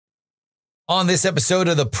On this episode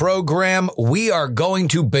of the program, we are going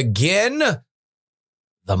to begin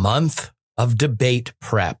the month of debate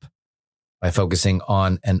prep by focusing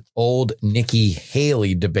on an old Nikki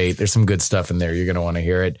Haley debate. There's some good stuff in there. You're going to want to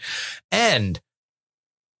hear it. And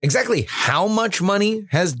exactly how much money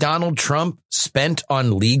has Donald Trump spent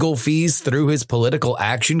on legal fees through his political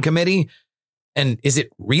action committee? And is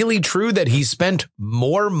it really true that he spent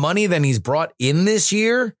more money than he's brought in this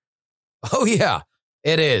year? Oh, yeah,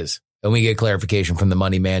 it is. And we get clarification from the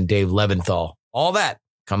money man, Dave Levinthal. All that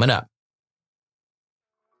coming up.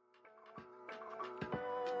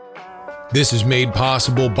 This is made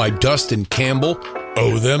possible by Dustin Campbell,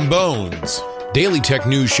 Oh Them Bones, Daily Tech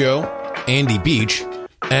News Show, Andy Beach,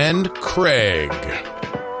 and Craig.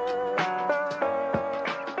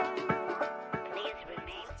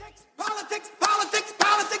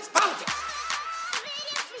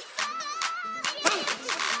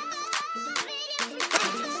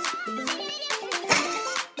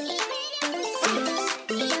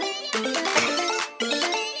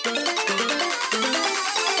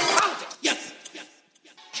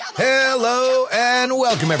 Hello and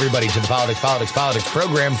welcome everybody to the Politics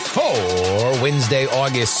program for Wednesday,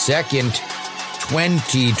 August 2nd,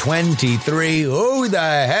 2023. Who the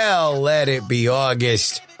hell let it be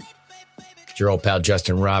August? It's your old pal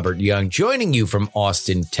Justin Robert Young joining you from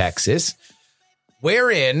Austin, Texas,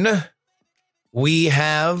 wherein we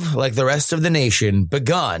have, like the rest of the nation,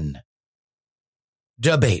 begun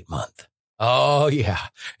debate month. Oh, yeah,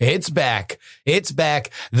 it's back. It's back.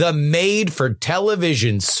 The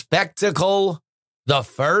made-for-television spectacle, the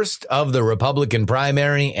first of the Republican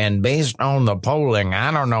primary. And based on the polling, I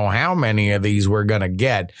don't know how many of these we're going to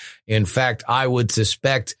get. In fact, I would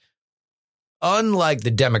suspect, unlike the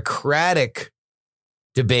Democratic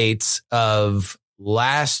debates of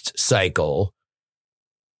last cycle,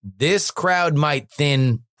 this crowd might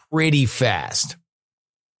thin pretty fast.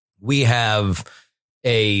 We have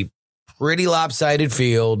a pretty lopsided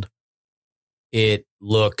field. It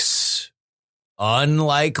looks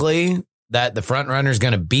unlikely that the front runner is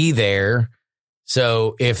going to be there.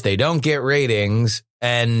 So if they don't get ratings,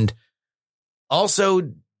 and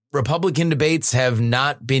also Republican debates have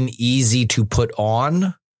not been easy to put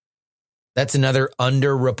on. That's another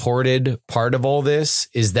underreported part of all this,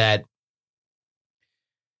 is that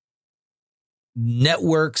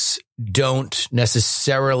networks don't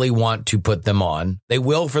necessarily want to put them on. They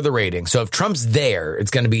will for the rating. So if Trump's there, it's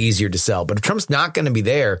going to be easier to sell. But if Trump's not going to be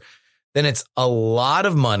there, then it's a lot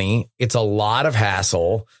of money. It's a lot of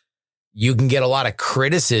hassle. You can get a lot of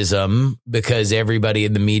criticism because everybody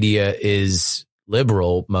in the media is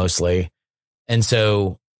liberal mostly. And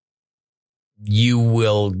so you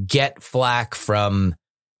will get flack from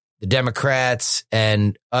the Democrats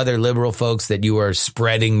and other liberal folks that you are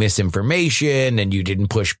spreading misinformation and you didn't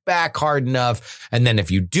push back hard enough. And then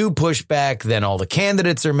if you do push back, then all the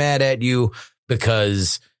candidates are mad at you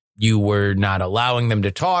because you were not allowing them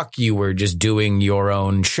to talk. You were just doing your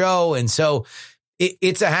own show. And so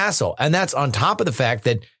it's a hassle. And that's on top of the fact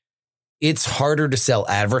that it's harder to sell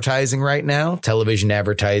advertising right now. Television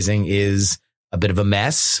advertising is a bit of a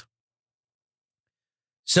mess.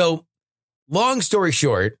 So long story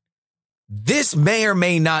short, this may or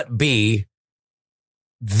may not be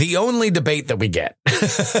the only debate that we get.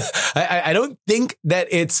 I don't think that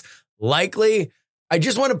it's likely. I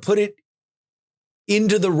just want to put it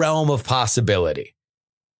into the realm of possibility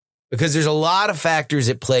because there's a lot of factors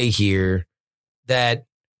at play here that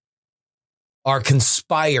are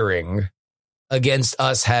conspiring against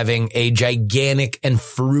us having a gigantic and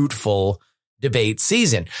fruitful debate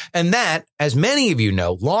season. And that, as many of you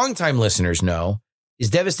know, longtime listeners know, is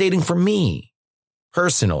devastating for me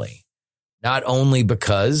personally, not only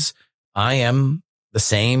because I am the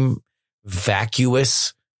same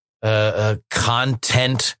vacuous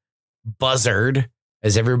content buzzard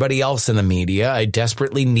as everybody else in the media. I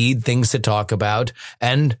desperately need things to talk about.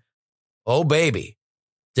 And, oh, baby,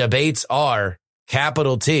 debates are,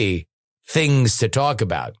 capital T, things to talk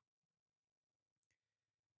about.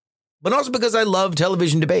 But also because I love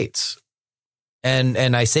television debates.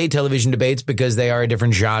 And I say television debates because they are a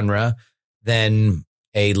different genre than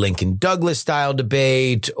a Lincoln Douglas style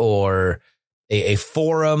debate or a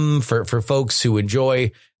forum for folks who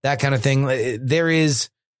enjoy that kind of thing. There is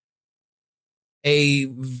a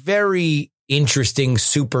very interesting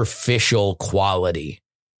superficial quality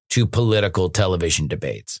to political television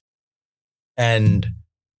debates. And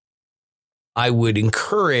I would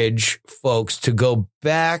encourage folks to go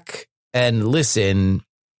back and listen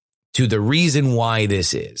to the reason why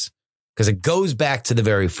this is, because it goes back to the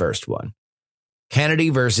very first one. Kennedy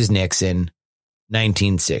versus Nixon,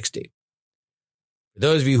 1960. For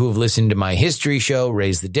those of you who have listened to my history show,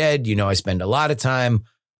 Raise the Dead, you know I spend a lot of time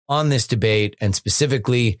on this debate, and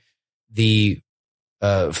specifically the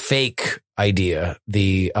fake idea,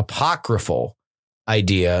 the apocryphal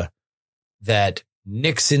idea that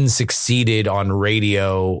Nixon succeeded on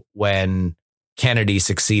radio when Kennedy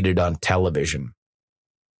succeeded on television.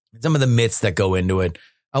 Some of the myths that go into it.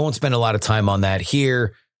 I won't spend a lot of time on that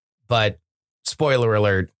here, but spoiler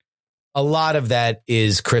alert, a lot of that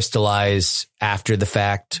is crystallized after the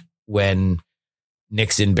fact when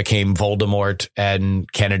Nixon became Voldemort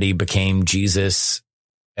and Kennedy became Jesus.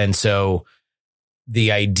 And so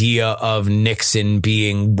the idea of Nixon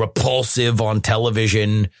being repulsive on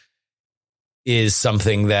television is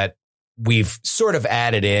something that we've sort of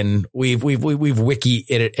added in. We've wiki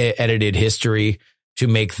edited history to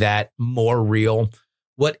make that more real.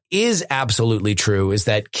 What is absolutely true is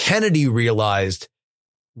that Kennedy realized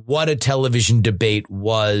what a television debate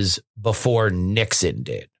was before Nixon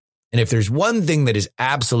did. And if there's one thing that is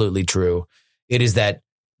absolutely true, it is that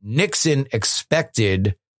Nixon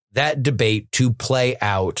expected that debate to play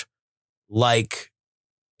out like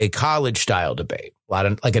a college-style debate,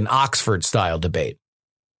 like an Oxford-style debate,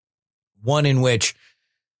 one in which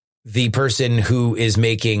the person who is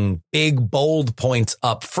making big, bold points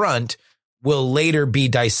up front will later be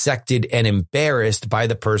dissected and embarrassed by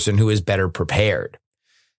the person who is better prepared.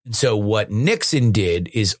 And so what Nixon did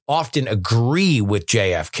is often agree with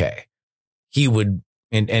JFK. He would,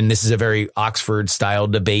 and this is a very Oxford style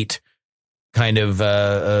debate kind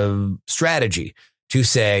of strategy to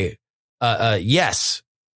say, yes,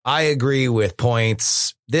 I agree with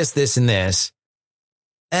points, this, and this.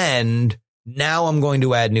 And now I'm going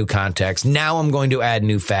to add new context. Now I'm going to add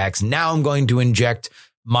new facts. Now I'm going to inject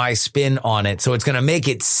my spin on it. So it's going to make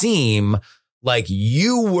it seem like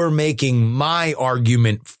you were making my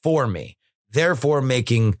argument for me, therefore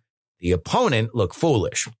making the opponent look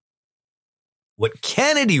foolish. What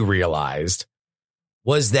Kennedy realized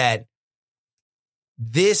was that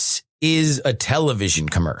this is a television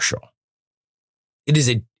commercial. It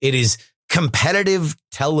is competitive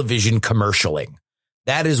television commercialing.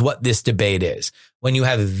 That is what this debate is. When you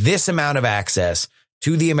have this amount of access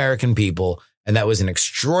to the American people, and that was an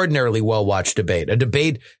extraordinarily well-watched debate, a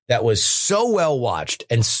debate that was so well-watched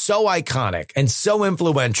and so iconic and so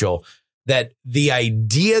influential that the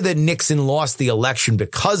idea that Nixon lost the election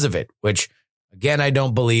because of it, which, again, I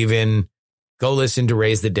don't believe in, go listen to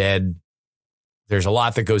Raise the Dead. There's a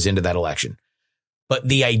lot that goes into that election. But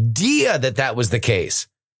the idea that that was the case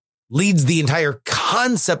leads the entire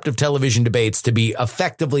concept of television debates to be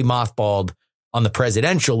effectively mothballed on the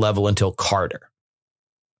presidential level until Carter.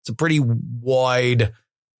 It's a pretty wide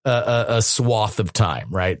a swath of time,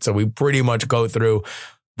 right? So we pretty much go through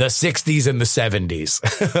the 60s and the 70s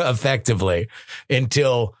effectively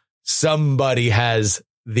until somebody has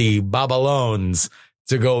the babalones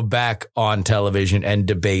to go back on television and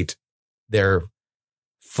debate their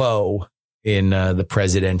foe in the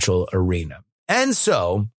presidential arena. And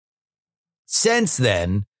so since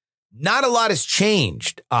then, not a lot has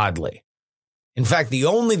changed, oddly. In fact, the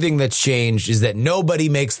only thing that's changed is that nobody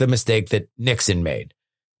makes the mistake that Nixon made.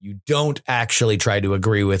 You don't actually try to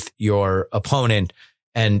agree with your opponent.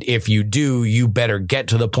 And if you do, you better get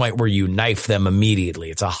to the point where you knife them immediately.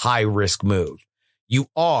 It's a high risk move. You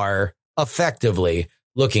are effectively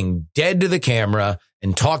looking dead to the camera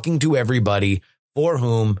and talking to everybody for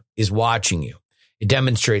whom is watching you. It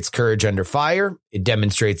demonstrates courage under fire. It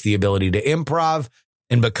demonstrates the ability to improv.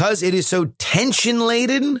 And because it is so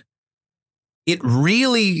tension-laden, it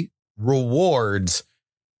really rewards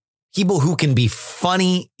people who can be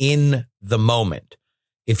funny in the moment.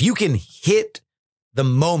 If you can hit the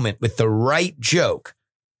moment with the right joke,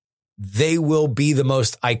 they will be the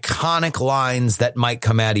most iconic lines that might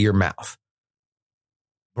come out of your mouth.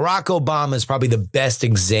 Barack Obama is probably the best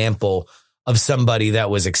example of somebody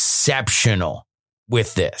that was exceptional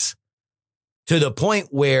with this, to the point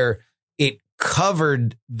where it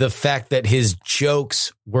covered the fact that his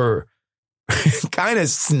jokes were kind of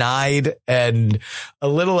snide and a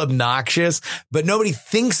little obnoxious, but nobody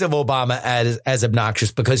thinks of Obama as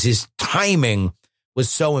obnoxious because his timing was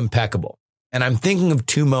so impeccable. And I'm thinking of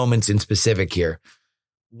two moments in specific here.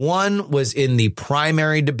 One was in the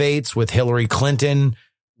primary debates with Hillary Clinton,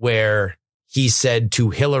 where he said to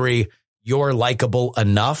Hillary, "You're likable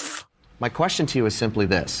enough." My question to you is simply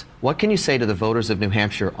this. What can you say to the voters of New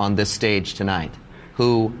Hampshire on this stage tonight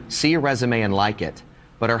who see your resume and like it,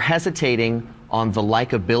 but are hesitating on the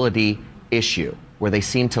likability issue, where they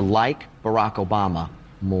seem to like Barack Obama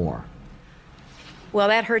more? Well,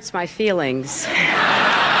 that hurts my feelings.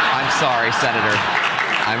 I'm sorry, Senator.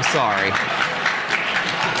 I'm sorry.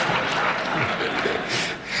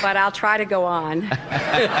 but I'll try to go on.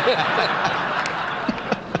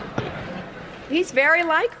 He's very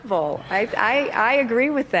likable. I agree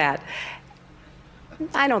with that.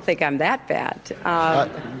 I don't think I'm that bad.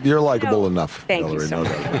 You're likable enough. Thank Hillary, you so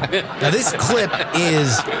much. Now, this clip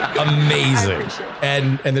is amazing.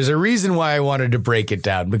 And there's a reason why I wanted to break it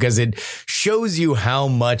down, because it shows you how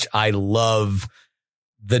much I love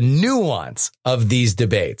the nuance of these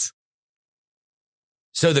debates.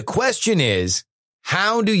 So the question is,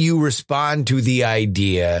 how do you respond to the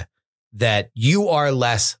idea that you are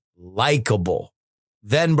less likable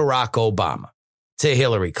than Barack Obama to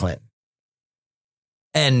Hillary Clinton?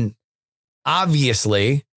 And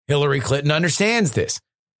obviously, Hillary Clinton understands this.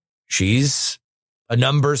 She's a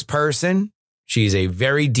numbers person. She's a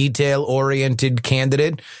very detail-oriented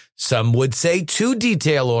candidate. Some would say too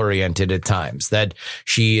detail-oriented at times, that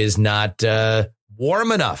she is not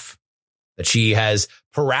warm enough, that she has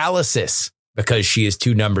paralysis because she is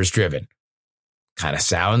too numbers-driven. Kind of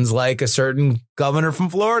sounds like a certain governor from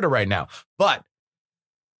Florida right now. But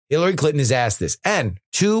Hillary Clinton has asked this, and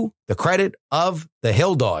to the credit of the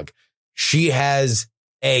Hill Dog, she has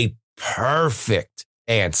a perfect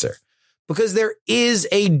answer, because there is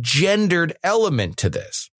a gendered element to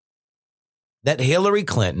this, that Hillary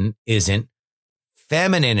Clinton isn't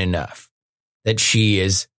feminine enough, that she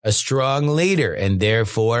is a strong leader, and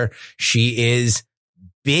therefore she is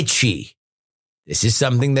bitchy. This is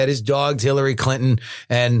something that has dogged Hillary Clinton.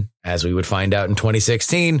 And as we would find out in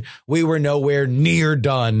 2016, we were nowhere near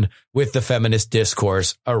done with the feminist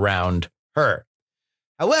discourse around her.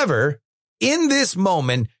 However, in this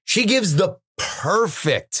moment, she gives the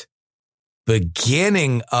perfect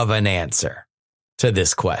beginning of an answer to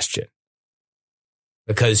this question,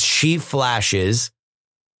 because she flashes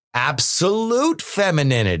absolute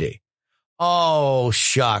femininity. Oh,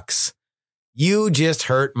 shucks. You just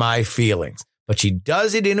hurt my feelings. But she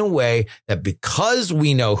does it in a way that, because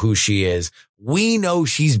we know who she is, we know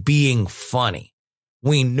she's being funny.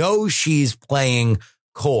 We know she's playing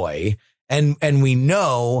coy, and we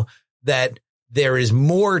know that there is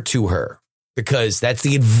more to her, because that's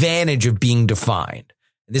the advantage of being defined.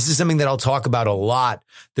 This is something that I'll talk about a lot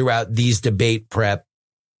throughout these debate prep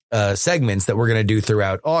segments that we're going to do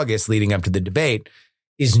throughout August leading up to the debate,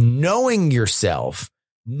 is knowing yourself,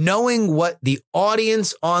 knowing what the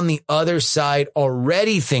audience on the other side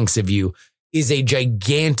already thinks of you is a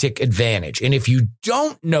gigantic advantage. And if you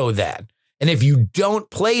don't know that, and if you don't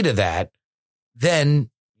play to that,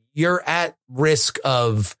 then you're at risk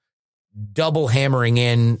of double hammering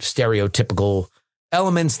in stereotypical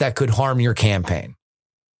elements that could harm your campaign.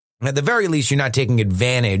 At the very least, you're not taking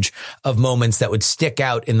advantage of moments that would stick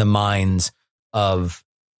out in the minds of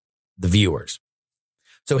the viewers.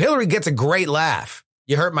 So Hillary gets a great laugh.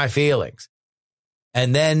 You hurt my feelings.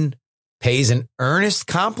 And then pays an earnest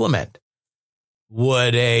compliment.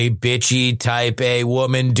 Would a bitchy type A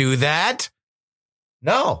woman do that?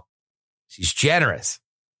 No. She's generous.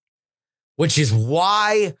 Which is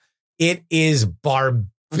why it is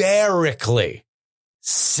barbarically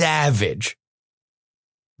savage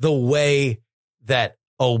the way that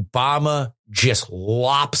Obama just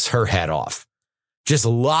lops her head off. Just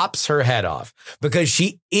lops her head off, because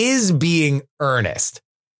she is being earnest.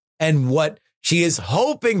 And what she is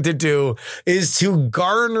hoping to do is to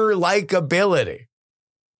garner likability.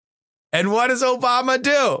 And what does Obama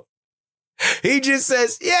do? He just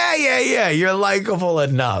says, yeah, you're likable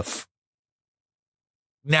enough.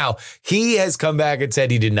 Now, he has come back and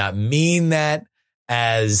said he did not mean that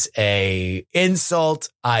as a insult.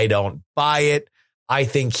 I don't buy it. I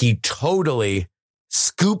think he totally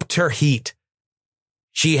scooped her heat.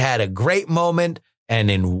 She had a great moment,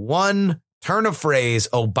 and in one turn of phrase,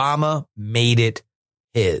 Obama made it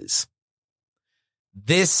his.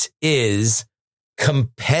 This is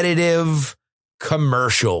competitive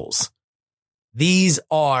commercials. This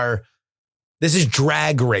is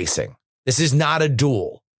drag racing. This is not a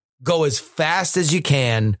duel. Go as fast as you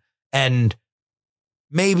can, and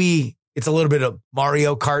maybe it's a little bit of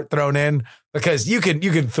Mario Kart thrown in, because you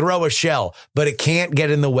can throw a shell, but it can't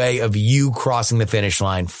get in the way of you crossing the finish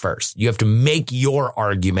line first. You have to make your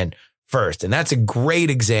argument first. And that's a great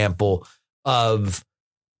example of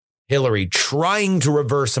Hillary trying to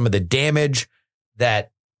reverse some of the damage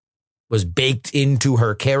that was baked into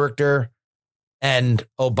her character, and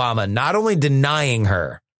Obama not only denying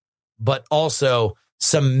her, but also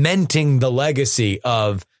cementing the legacy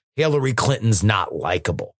of Hillary Clinton's not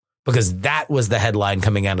likable, because that was the headline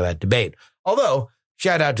coming out of that debate. Although,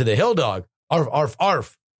 shout out to the Hill Dog, arf, arf,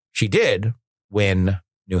 arf. She did win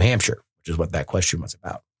New Hampshire, which is what that question was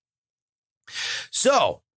about.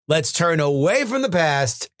 So let's turn away from the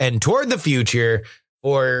past and toward the future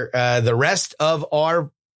for the rest of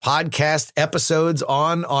our podcast episodes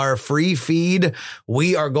on our free feed.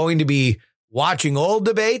 We are going to be watching old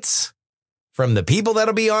debates from the people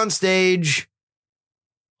that'll be on stage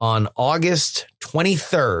on August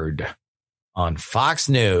 23rd on Fox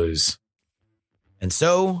News. And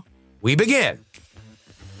so we begin.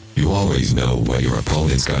 You always know what your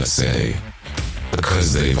opponent's gonna say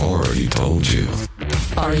because they've already told you.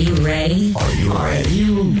 Are you ready? Are you ready? Are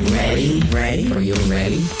you ready? Ready? Are you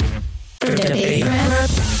ready? For debate rap?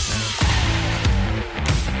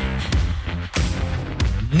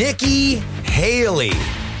 Nikki Haley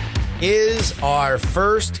is our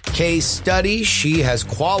first case study. She has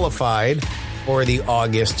qualified for the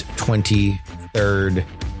August 23rd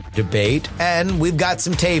debate, and we've got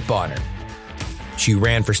some tape on her. She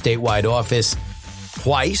ran for statewide office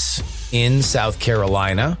twice in South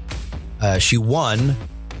Carolina. She won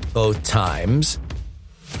both times.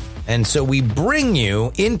 And so we bring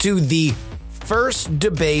you into the first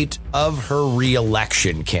debate of her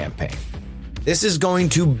re-election campaign. This is going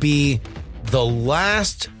to be the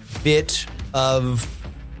last bit of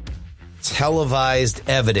televised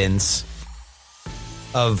evidence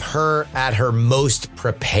of her at her most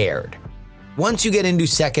prepared. Once you get into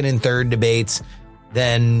second and third debates,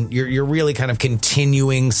 then you're really kind of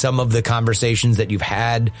continuing some of the conversations that you've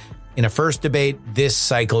had in a first debate. This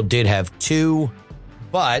cycle did have two,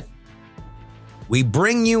 but we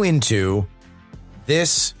bring you into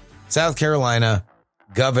this South Carolina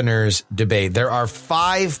governor's debate. There are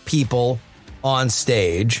 5 people on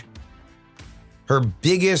stage. Her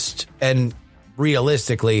biggest and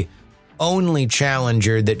realistically only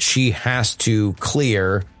challenger that she has to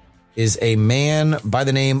clear is a man by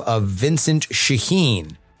the name of Vincent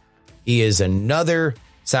Shaheen. He is another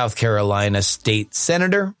South Carolina state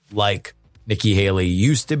senator, like Nikki Haley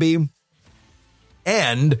used to be.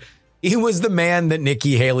 And he was the man that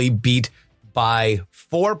Nikki Haley beat by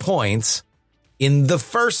 4 points in the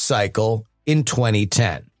first cycle in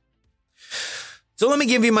 2010. So let me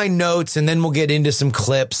give you my notes, and then we'll get into some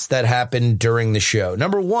clips that happened during the show.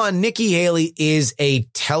 Number 1, Nikki Haley is a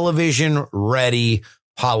television-ready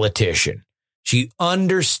politician. She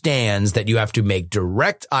understands that you have to make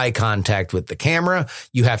direct eye contact with the camera.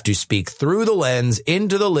 You have to speak through the lens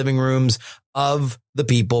into the living rooms of the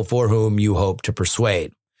people for whom you hope to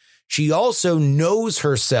persuade. She also knows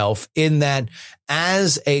herself in that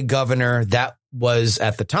as a governor that was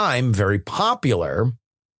at the time very popular,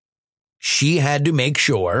 she had to make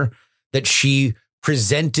sure that she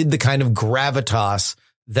presented the kind of gravitas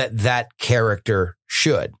that that character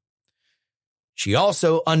should. She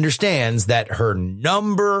also understands that her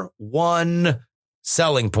number one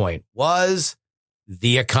selling point was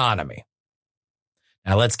the economy.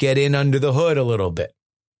 Now let's get in under the hood a little bit.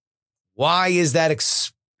 Why is that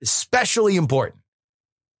especially important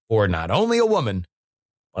for not only a woman,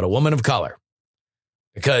 but a woman of color?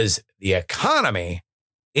 Because the economy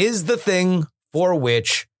is the thing for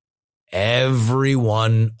which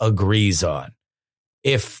everyone agrees on.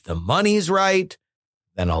 If the money's right,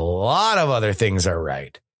 then a lot of other things are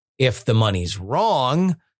right. If the money's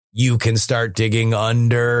wrong, you can start digging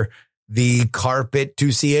under the carpet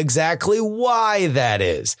to see exactly why that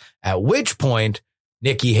is. At which point,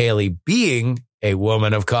 Nikki Haley being a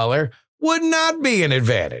woman of color would not be an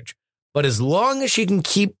advantage. But as long as she can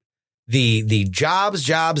keep the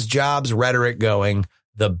jobs rhetoric going,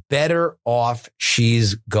 the better off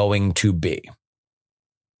she's going to be.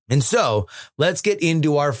 And so let's get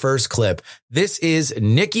into our first clip. This is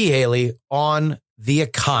Nikki Haley on the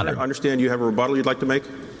economy. I understand you have a rebuttal you'd like to make?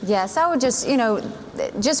 Yes, I would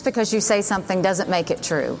just because you say something doesn't make it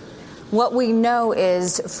true. What we know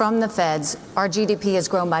is from the feds, our GDP has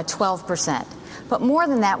grown by 12%. But more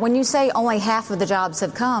than that, when you say only half of the jobs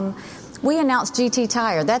have come, we announced GT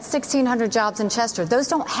Tire. That's 1,600 jobs in Chester. Those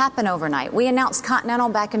don't happen overnight. We announced Continental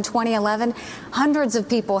back in 2011. Hundreds of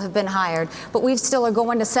people have been hired, but we still are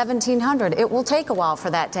going to 1,700. It will take a while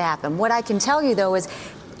for that to happen. What I can tell you, though, is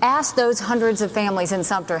ask those hundreds of families in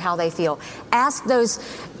Sumter how they feel. Ask those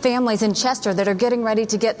families in Chester that are getting ready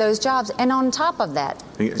to get those jobs. And on top of that,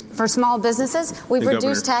 for small businesses, we've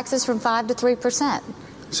reduced taxes from 5% to 3%.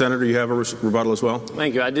 Senator, you have a rebuttal as well?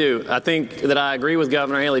 Thank you. I do. I think that I agree with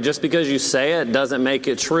Governor Haley. Just because you say it doesn't make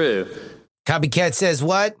it true. Copycat says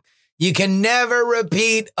what? You can never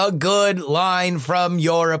repeat a good line from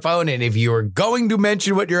your opponent. If you are going to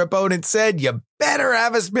mention what your opponent said, you better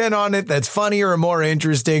have a spin on it that's funnier or more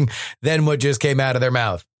interesting than what just came out of their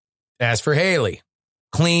mouth. As for Haley,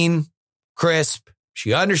 clean, crisp,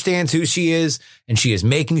 she understands who she is, and she is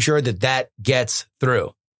making sure that that gets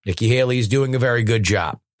through. Nikki Haley is doing a very good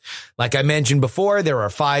job. Like I mentioned before, there are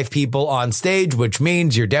 5 people on stage, which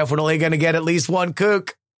means you're definitely going to get at least one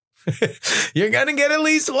kook. You're going to get at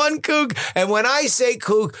least one kook. And when I say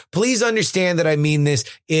kook, please understand that I mean this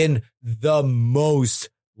in the most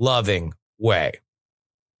loving way.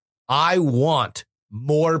 I want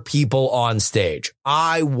more people on stage.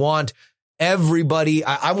 I want everybody.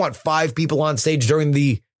 I want 5 people on stage during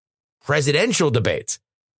the presidential debates.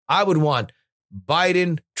 I would want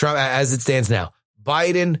Biden, Trump, as it stands now,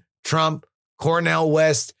 Biden, Trump, Cornel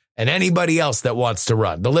West, and anybody else that wants to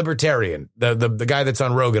run. The libertarian, the guy that's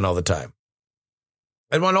on Rogan all the time.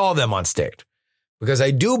 I'd want all of them on stage because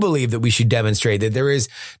I do believe that we should demonstrate that there is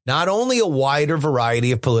not only a wider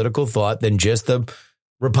variety of political thought than just the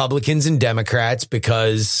Republicans and Democrats,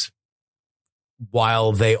 because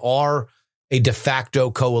while they are a de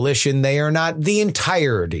facto coalition, they are not the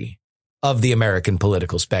entirety of the American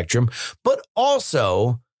political spectrum, but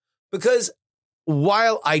also because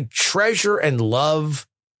while I treasure and love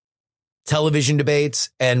television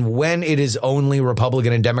debates, and when it is only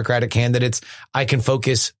Republican and Democratic candidates, I can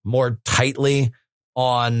focus more tightly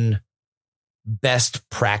on best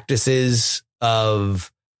practices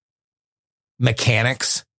of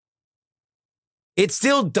mechanics, it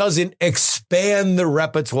still doesn't expand the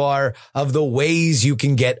repertoire of the ways you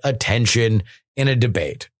can get attention in a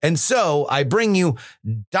debate. And so I bring you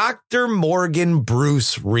Dr. Morgan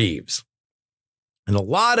Bruce Reeves. And a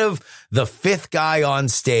lot of the 5th guy on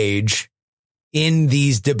stage in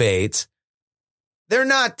these debates, they're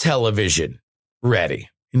not television ready.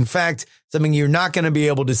 In fact, something you're not going to be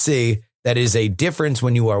able to see that is a difference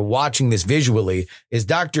when you are watching this visually is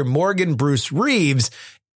Dr. Morgan Bruce Reeves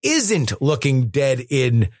isn't looking dead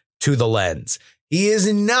into the lens. He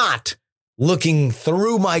is not looking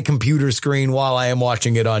through my computer screen while I am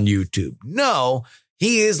watching it on YouTube. No,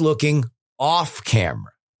 he is looking off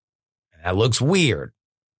camera. And that looks weird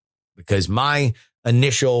because my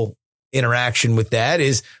initial interaction with that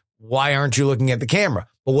is, why aren't you looking at the camera?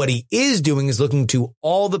 But what he is doing is looking to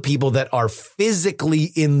all the people that are physically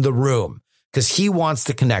in the room because he wants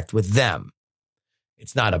to connect with them.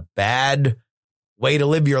 It's not a bad way to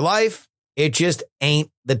live your life. It just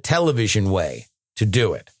ain't the television way to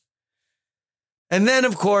do it. And then,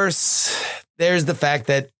 of course, there's the fact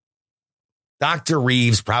that Dr.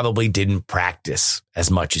 Reeves probably didn't practice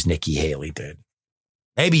as much as Nikki Haley did.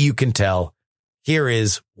 Maybe you can tell. Here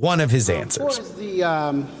is one of his answers.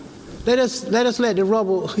 Let us let the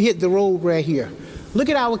rubber hit the road right here. Look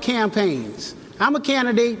at our campaigns. I'm a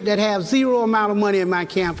candidate that has zero amount of money in my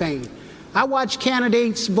campaign. I watch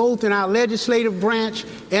candidates both in our legislative branch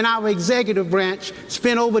and our executive branch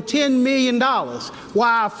spend over $10 million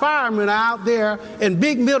while our firemen are out there in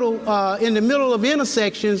in the middle of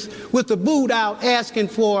intersections with the boot out asking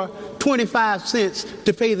for 25 cents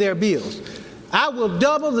to pay their bills. I will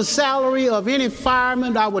double the salary of any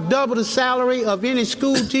fireman. I will double the salary of any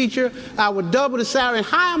school teacher. I will double the salary.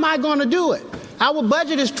 How am I going to do it? Our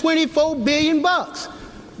budget is $24 billion.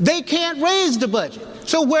 They can't raise the budget.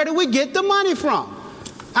 So where do we get the money from?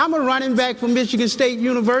 I'm a running back from Michigan State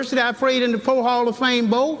University. I played in the Pro Hall of Fame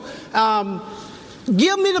Bowl.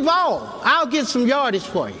 Give me the ball. I'll get some yardage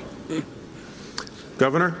for you.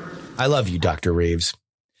 Governor? I love you, Dr. Reeves.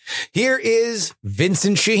 Here is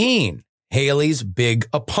Vincent Shaheen, Haley's big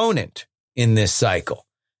opponent in this cycle.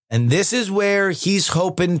 And this is where he's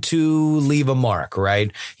hoping to leave a mark,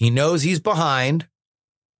 right? He knows he's behind.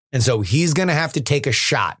 And so he's going to have to take a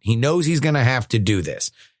shot. He knows he's going to have to do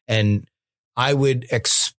this. And I would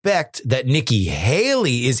expect that Nikki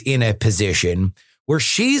Haley is in a position where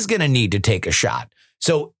she's going to need to take a shot.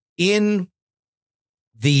 So in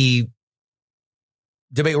the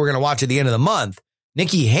debate we're going to watch at the end of the month,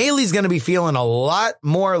 Nikki Haley's going to be feeling a lot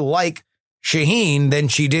more like Shaheen than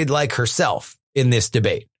she did like herself in this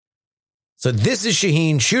debate. So this is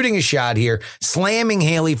Shaheen shooting a shot here, slamming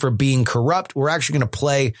Haley for being corrupt. We're actually going to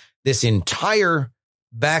play this entire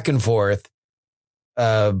back and forth,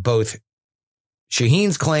 both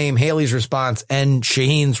Shaheen's claim, Haley's response, and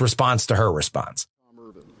Shaheen's response to her response.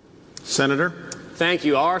 Senator? Thank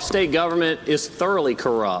you. Our state government is thoroughly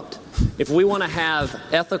corrupt. If we want to have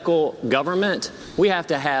ethical government, we have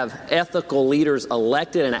to have ethical leaders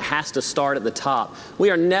elected, and it has to start at the top. We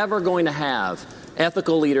are never going to have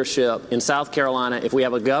ethical leadership in South Carolina if we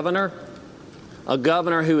have a governor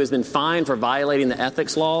who has been fined for violating the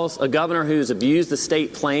ethics laws, a governor who's abused the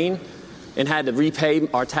state plane and had to repay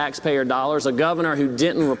our taxpayer dollars, a governor who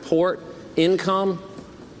didn't report income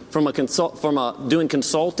from doing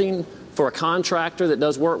consulting for a contractor that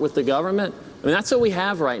does work with the government. I mean, that's what we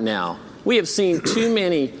have right now. We have seen too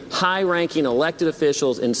many high-ranking elected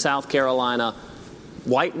officials in South Carolina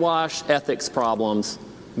whitewash ethics problems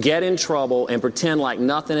get in trouble and pretend like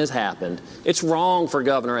nothing has happened. It's wrong for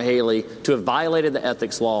Governor Haley to have violated the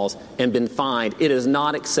ethics laws and been fined. It is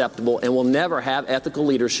not acceptable and will never have ethical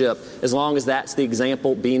leadership as long as that's the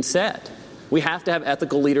example being set. We have to have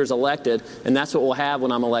ethical leaders elected, and that's what we'll have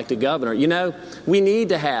when I'm elected governor. You know, we need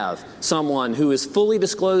to have someone who has fully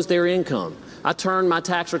disclosed their income. I turned my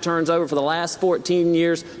tax returns over for the last 14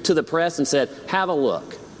 years to the press and said, have a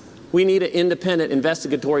look. We need an independent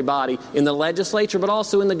investigatory body in the legislature, but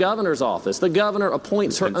also in the governor's office. The governor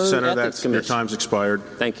appoints her own ethics commission. Your time's expired.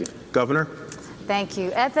 Thank you. Governor? Thank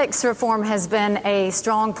you. Ethics reform has been a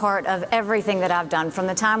strong part of everything that I've done from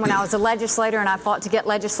the time when I was a legislator and I fought to get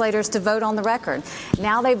legislators to vote on the record.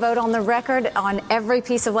 Now they vote on the record on every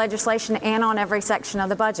piece of legislation and on every section of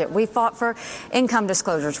the budget. We fought for income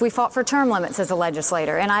disclosures. We fought for term limits as a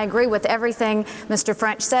legislator. And I agree with everything Mr.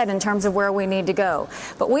 French said in terms of where we need to go.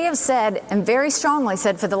 But we have said, and very strongly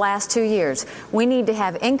said for the last 2 years, we need to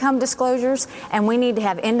have income disclosures and we need to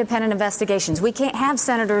have independent investigations. We can't have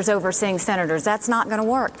senators overseeing senators. That's not going to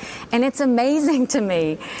work. And it's amazing to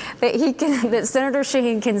me that Senator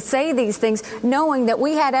Shaheen can say these things knowing that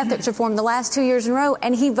we had ethics reform the last 2 years in a row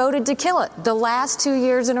and he voted to kill it the last 2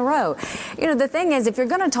 years in a row. You know, the thing is, if you're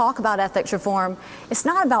going to talk about ethics reform, it's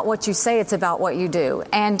not about what you say, it's about what you do.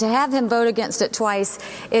 And to have him vote against it twice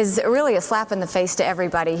is really a slap in the face to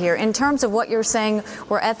everybody here. In terms of what you're saying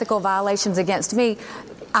were ethical violations against me,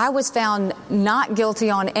 I was found not guilty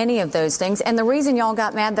on any of those things. And the reason y'all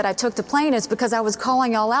got mad that I took the plane is because I was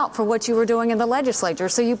calling y'all out for what you were doing in the legislature.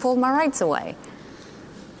 So you pulled my rights away.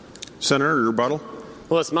 Senator, your rebuttal.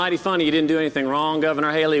 Well, it's mighty funny you didn't do anything wrong,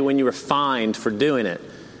 Governor Haley, when you were fined for doing it.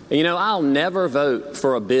 And, you know, I'll never vote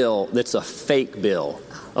for a bill that's a fake bill.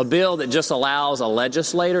 A bill that just allows a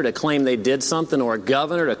legislator to claim they did something or a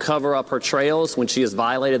governor to cover up her trails when she has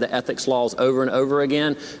violated the ethics laws over and over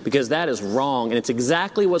again, because that is wrong. And it's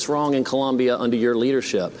exactly what's wrong in Columbia under your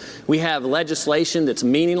leadership. We have legislation that's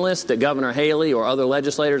meaningless that Governor Haley or other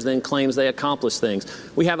legislators then claims they accomplish things.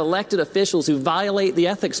 We have elected officials who violate the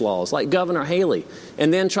ethics laws like Governor Haley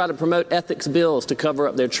and then try to promote ethics bills to cover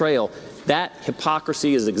up their trail. That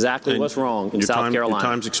hypocrisy is exactly what's wrong in South Carolina.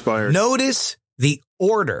 Your time's expired. Notice the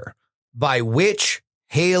order by which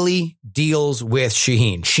Haley deals with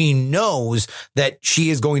Shaheen. She knows that she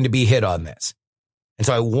is going to be hit on this. And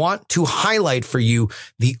so I want to highlight for you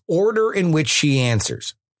the order in which she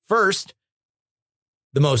answers. First,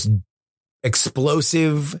 the most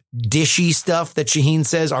explosive, dishy stuff that Shaheen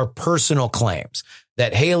says are personal claims,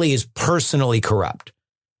 that Haley is personally corrupt.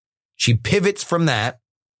 She pivots from that.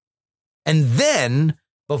 And then,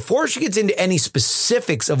 before she gets into any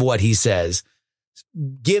specifics of what he says,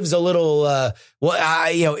 gives a little,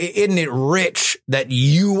 isn't it rich that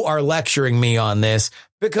you are lecturing me on this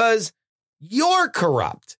because you're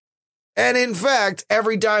corrupt. And in fact,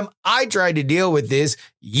 every time I tried to deal with this,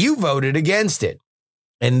 you voted against it.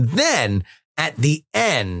 And then at the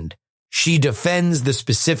end, she defends the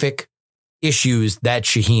specific issues that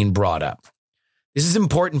Shaheen brought up. This is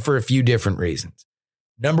important for a few different reasons.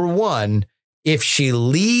 Number one, if she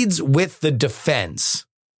leads with the defense,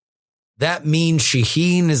 that means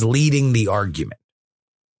Shaheen is leading the argument.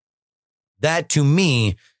 That, to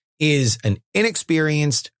me, is an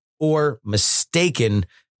inexperienced or mistaken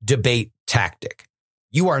debate tactic.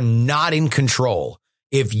 You are not in control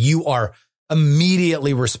if you are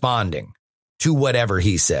immediately responding to whatever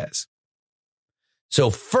he says.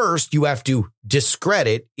 So first, you have to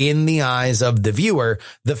discredit, in the eyes of the viewer,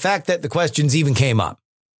 the fact that the questions even came up.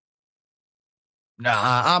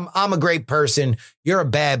 Nah, I'm a great person. You're a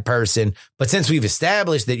bad person. But since we've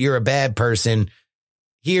established that you're a bad person,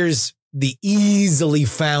 here's the easily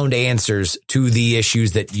found answers to the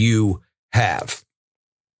issues that you have.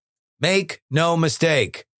 Make no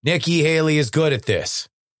mistake, Nikki Haley is good at this.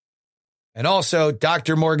 And also,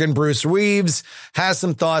 Dr. Morgan Bruce Weaves has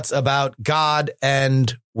some thoughts about God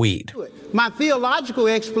and weed. My theological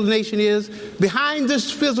explanation is, behind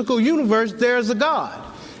this physical universe, there's a God.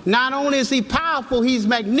 Not only is he powerful, he's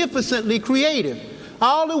magnificently creative.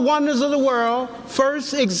 All the wonders of the world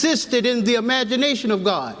first existed in the imagination of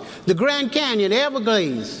God. The Grand Canyon,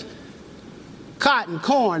 Everglades, cotton,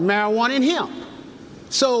 corn, marijuana, and hemp.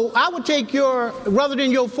 So I would take rather than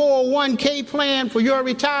your 401k plan for your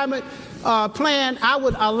retirement plan, I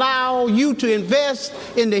would allow you to invest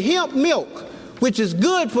in the hemp milk, which is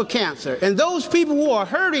good for cancer. And those people who are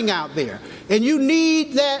hurting out there, and you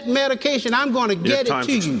need that medication, I'm going to get it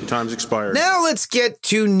to you. Time's expired. Now let's get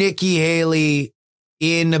to Nikki Haley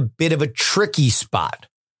in a bit of a tricky spot.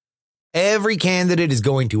 Every candidate is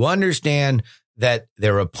going to understand that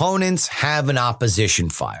their opponents have an opposition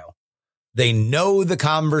file. They know the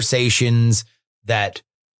conversations that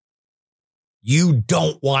you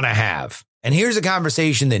don't want to have. And here's a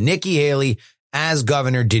conversation that Nikki Haley, as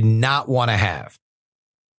governor, did not want to have.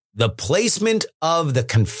 The placement of the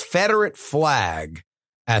Confederate flag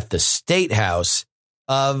at the State House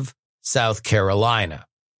of South Carolina.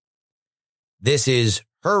 This is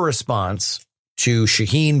her response to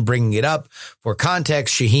Shaheen bringing it up. For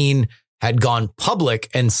context, Shaheen had gone public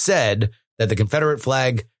and said that the Confederate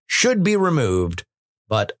flag should be removed,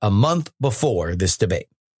 but a month before this debate.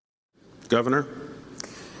 Governor?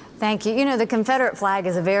 Thank you. You know, the Confederate flag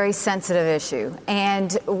is a very sensitive issue.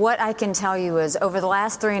 And what I can tell you is over the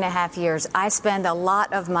last 3.5 years, I spend a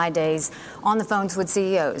lot of my days on the phones with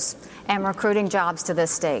CEOs and recruiting jobs to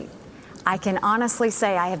this state. I can honestly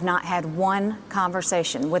say I have not had one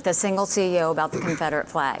conversation with a single CEO about the Confederate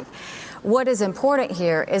flag. What is important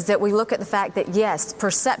here is that we look at the fact that, yes,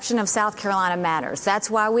 perception of South Carolina matters.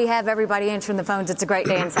 That's why we have everybody answering the phones. It's a great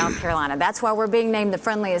day in South Carolina. That's why we're being named the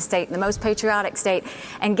friendliest state and the most patriotic state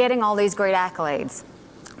and getting all these great accolades.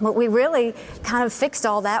 But we really kind of fixed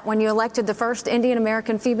all that when you elected the first Indian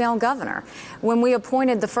American female governor, when we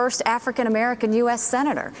appointed the first African American U.S.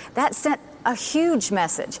 senator. That sent a huge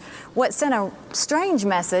message. What sent a strange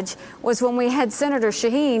message was when we had Senator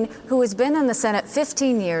Shaheen, who has been in the Senate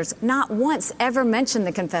 15 years, not once ever mentioned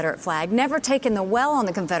the Confederate flag, never taken the well on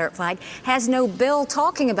the Confederate flag, has no bill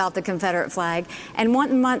talking about the Confederate flag, and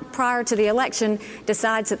 1 month prior to the election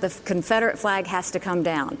decides that the Confederate flag has to come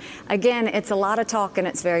down. Again, it's a lot of talk and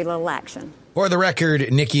it's very little action. For the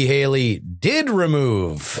record, Nikki Haley did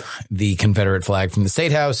remove the Confederate flag from the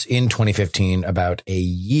State House in 2015, about a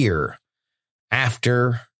year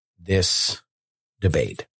after this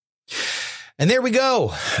debate. And there we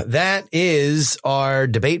go. That is our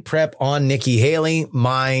debate prep on Nikki Haley.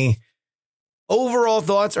 My overall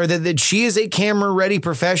thoughts are that she is a camera-ready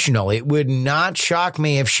professional. It would not shock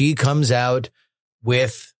me if she comes out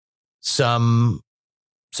with some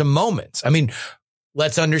moments. I mean,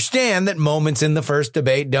 let's understand that moments in the first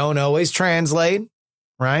debate don't always translate,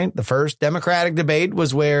 right? The first Democratic debate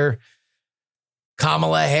was where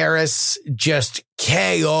Kamala Harris just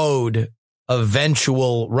KO'd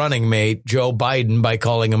eventual running mate Joe Biden by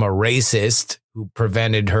calling him a racist who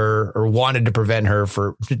prevented her or wanted to prevent her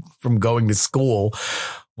from going to school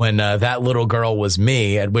when that little girl was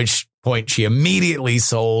me, at which point she immediately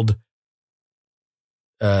sold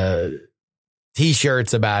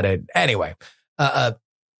T-shirts about it. Anyway, that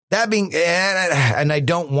being, and I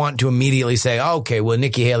don't want to immediately say, okay, well,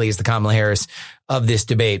 Nikki Haley is the Kamala Harris of this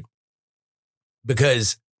debate,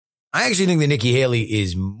 because I actually think that Nikki Haley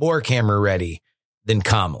is more camera ready than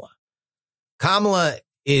Kamala. Kamala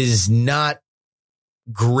is not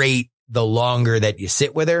great the longer that you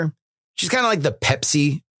sit with her. She's kind of like the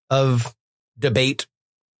Pepsi of debate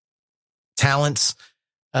talents.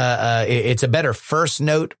 It's a better first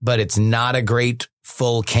note, but it's not a great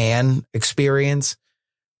full can experience.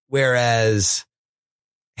 Whereas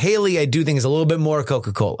Haley, I do think, is a little bit more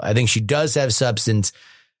Coca-Cola. I think she does have substance,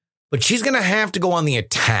 but she's going to have to go on the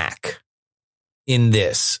attack in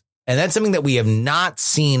this. And that's something that we have not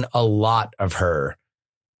seen a lot of her.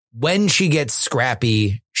 When she gets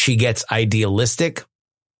scrappy, she gets idealistic.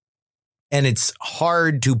 And it's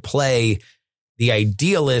hard to play the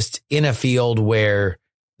idealist in a field where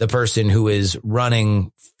the person who is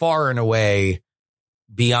running far and away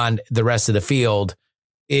beyond the rest of the field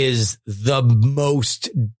is the most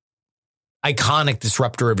iconic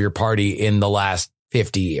disruptor of your party in the last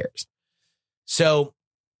 50 years. So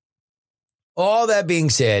all that being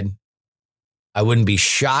said, I wouldn't be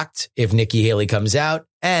shocked if Nikki Haley comes out,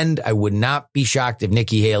 and I would not be shocked if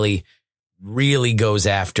Nikki Haley really goes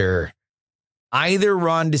after either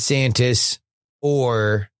Ron DeSantis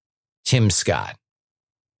or Tim Scott.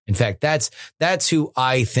 In fact, that's who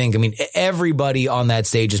I think. I mean, everybody on that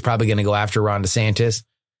stage is probably going to go after Ron DeSantis,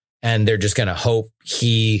 and they're just going to hope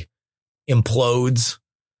he implodes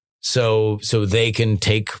so they can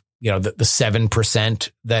take, the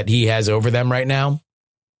 7% that he has over them right now.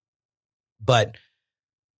 But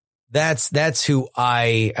that's who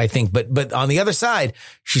I think. But on the other side,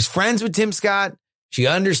 she's friends with Tim Scott. She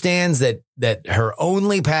understands that her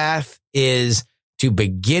only path is to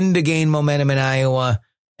begin to gain momentum in Iowa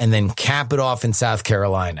and then cap it off in South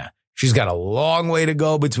Carolina. She's got a long way to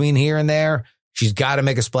go between here and there. She's got to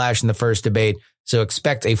make a splash in the first debate. So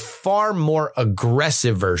expect a far more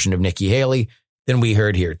aggressive version of Nikki Haley than we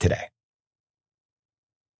heard here today.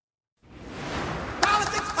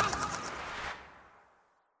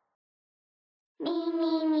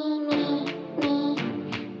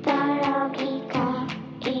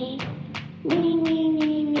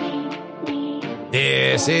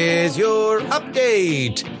 This is your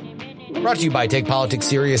update Brought to you by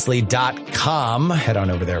TakePoliticsSeriously.com. Head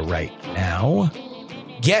on over there right now.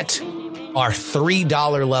 Get our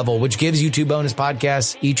 $3 level, which gives you 2 bonus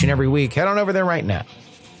podcasts each and every week. Head on over there right now.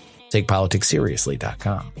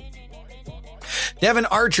 TakePoliticsSeriously.com. Devin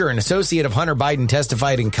Archer, an associate of Hunter Biden,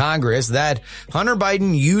 testified in Congress that Hunter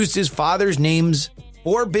Biden used his father's names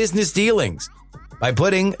for business dealings by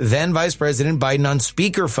putting then Vice President Biden on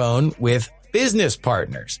speakerphone with business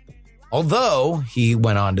partners. Although he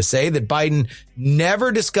went on to say that Biden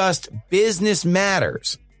never discussed business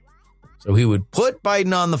matters. So he would put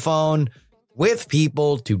Biden on the phone with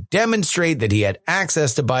people to demonstrate that he had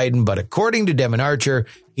access to Biden. But according to Devin Archer,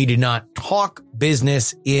 he did not talk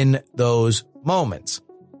business in those moments.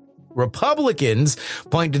 Republicans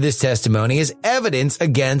point to this testimony as evidence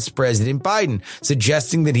against President Biden,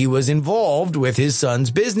 suggesting that he was involved with his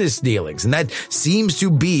son's business dealings. And that seems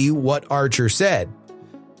to be what Archer said.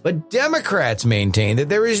 But Democrats maintain that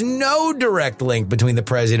there is no direct link between the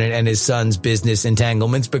president and his son's business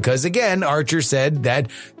entanglements because, again, Archer said that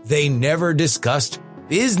they never discussed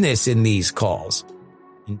business in these calls.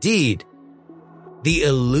 Indeed, the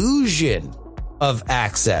illusion of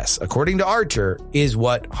access, according to Archer, is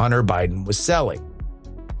what Hunter Biden was selling.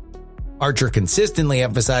 Archer consistently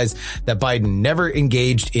emphasized that Biden never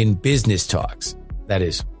engaged in business talks. That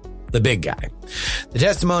is, the big guy. The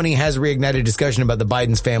testimony has reignited discussion about the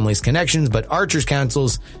Biden's family's connections, but Archer's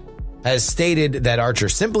counsels has stated that Archer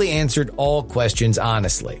simply answered all questions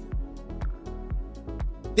honestly.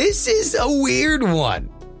 This is a weird one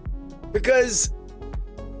because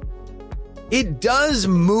it does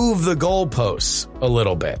move the goalposts a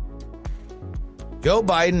little bit. Joe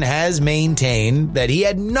Biden has maintained that he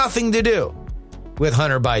had nothing to do with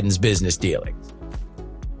Hunter Biden's business dealings.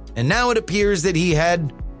 And now it appears that he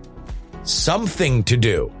had something to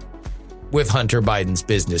do with Hunter Biden's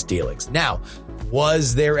business dealings. Now,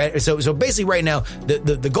 was there... So basically right now,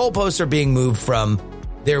 the goalposts are being moved from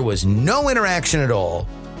there was no interaction at all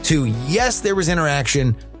to yes, there was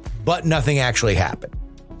interaction, but nothing actually happened.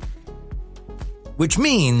 Which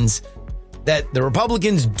means that the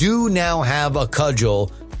Republicans do now have a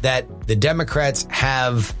cudgel that the Democrats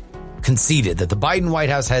have conceded, that the Biden White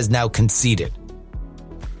House has now conceded.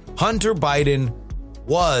 Hunter Biden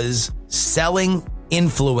was selling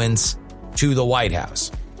influence to the White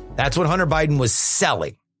House. That's what Hunter Biden was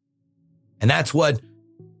selling. And that's what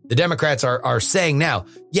the Democrats are saying now.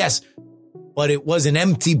 Yes, but it was an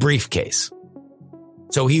empty briefcase.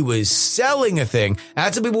 So he was selling a thing.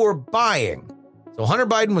 That's what people were buying. So Hunter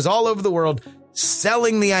Biden was all over the world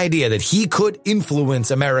selling the idea that he could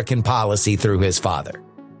influence American policy through his father.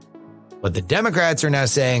 What the Democrats are now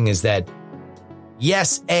saying is that,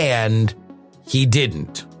 yes, and he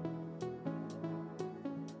didn't.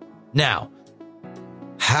 Now,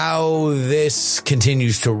 how this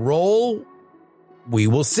continues to roll, we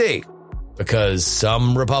will see. Because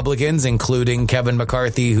some Republicans, including Kevin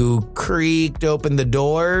McCarthy, who creaked open the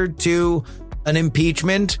door to an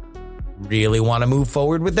impeachment, really want to move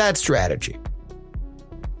forward with that strategy.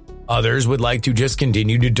 Others would like to just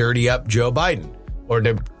continue to dirty up Joe Biden or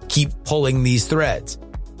to keep pulling these threads.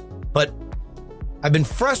 But I've been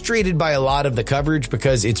frustrated by a lot of the coverage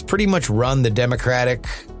because it's pretty much run the Democratic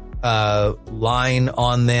line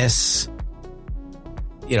on this,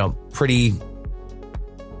 pretty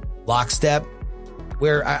lockstep,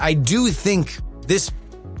 where I do think this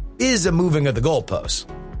is a moving of the goalposts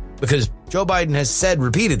because Joe Biden has said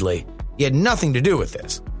repeatedly he had nothing to do with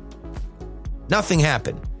this. Nothing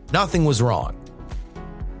happened. Nothing was wrong.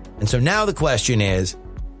 And so now the question is,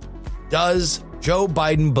 does Joe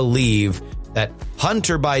Biden believe that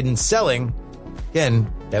Hunter Biden selling,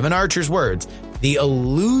 again, Devin Archer's words, the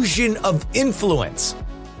illusion of influence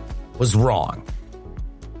was wrong?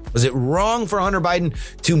 Was it wrong for Hunter Biden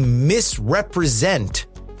to misrepresent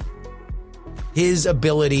his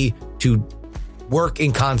ability to work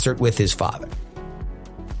in concert with his father?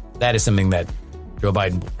 That is something that Joe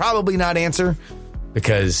Biden will probably not answer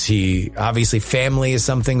because he obviously family is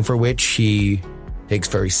something for which he takes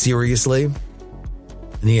very seriously.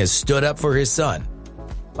 And he has stood up for his son.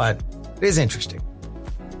 But it is interesting.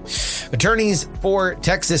 Attorneys for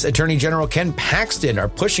Texas Attorney General Ken Paxton are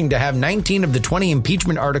pushing to have 19 of the 20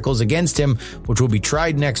 impeachment articles against him, which will be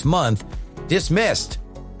tried next month, dismissed,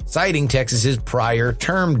 citing Texas's prior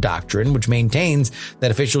term doctrine, which maintains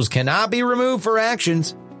that officials cannot be removed for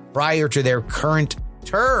actions prior to their current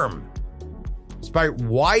term. Despite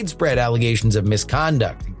widespread allegations of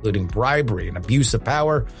misconduct, including bribery and abuse of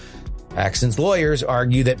power, Paxton's lawyers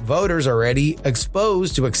argue that voters already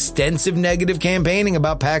exposed to extensive negative campaigning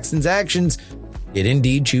about Paxton's actions did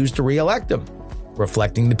indeed choose to re-elect him,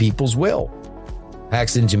 reflecting the people's will.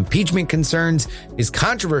 Paxton's impeachment concerns his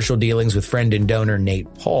controversial dealings with friend and donor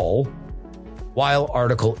Nate Paul, while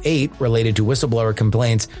Article 8, related to whistleblower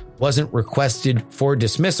complaints, wasn't requested for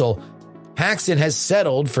dismissal. Paxton has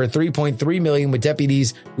settled for $3.3 million with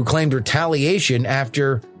deputies who claimed retaliation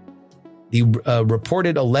after the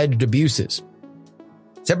reported alleged abuses.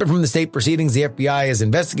 Separate from the state proceedings, the FBI has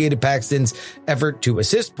investigated Paxton's effort to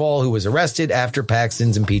assist Paul, who was arrested after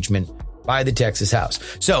Paxton's impeachment by the Texas House.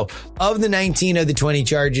 So, of the 19 of the 20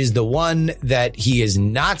 charges, the one that he is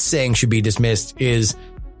not saying should be dismissed is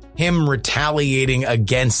him retaliating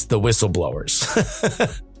against the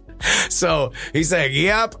whistleblowers. So he's saying,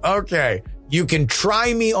 yep, okay, you can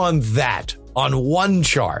try me on that, on one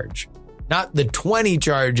charge, not the 20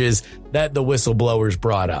 charges that the whistleblowers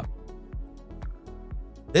brought up.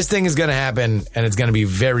 This thing is going to happen, and it's going to be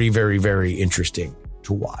very, very, very interesting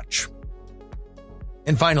to watch.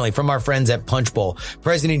 And finally, from our friends at Punchbowl,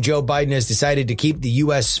 President Joe Biden has decided to keep the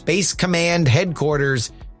U.S. Space Command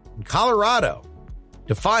headquarters in Colorado,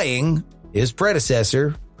 defying his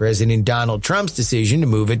predecessor, President Donald Trump's decision to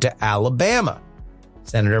move it to Alabama.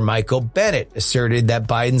 Senator Michael Bennet asserted that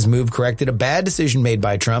Biden's move corrected a bad decision made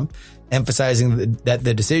by Trump, emphasizing that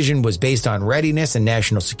the decision was based on readiness and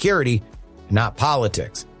national security, not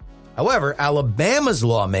politics. However, Alabama's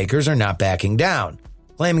lawmakers are not backing down,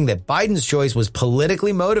 claiming that Biden's choice was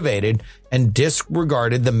politically motivated and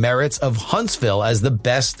disregarded the merits of Huntsville as the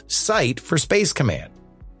best site for Space Command.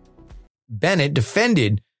 Bennett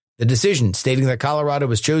defended the decision, stating that Colorado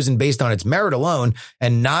was chosen based on its merit alone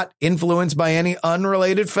and not influenced by any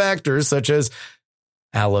unrelated factors such as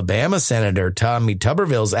Alabama Senator Tommy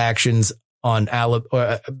Tuberville's actions on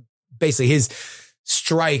basically his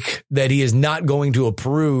strike that he is not going to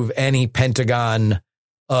approve any Pentagon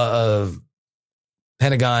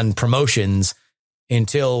promotions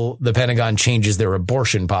until the Pentagon changes their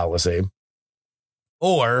abortion policy,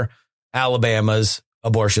 or Alabama's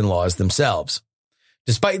abortion laws themselves.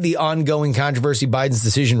 Despite the ongoing controversy, Biden's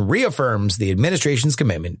decision reaffirms the administration's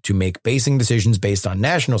commitment to make basing decisions based on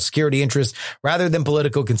national security interests rather than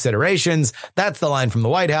political considerations. That's the line from the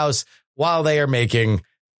White House, while they are making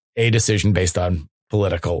a decision based on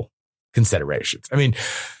political considerations. I mean,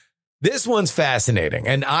 this one's fascinating,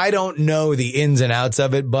 and I don't know the ins and outs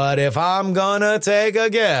of it, but if I'm gonna take a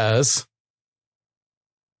guess,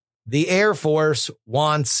 the Air Force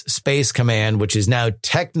wants Space Command, which is now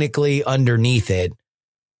technically underneath it,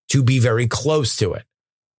 to be very close to it,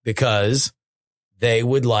 because they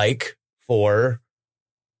would like for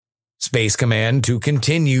Space Command to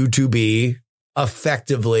continue to be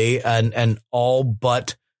effectively an all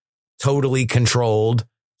but totally controlled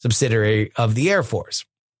subsidiary of the Air Force,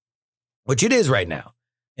 which it is right now.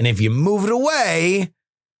 And if you move it away,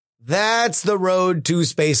 that's the road to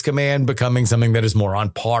Space Command becoming something that is more on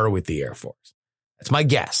par with the Air Force. That's my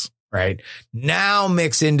guess, right? Now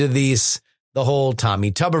mix into the whole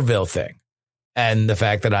Tommy Tuberville thing and the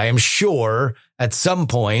fact that I am sure at some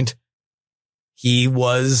point he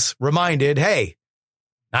was reminded, hey,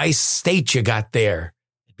 nice state you got there.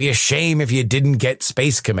 It'd be a shame if you didn't get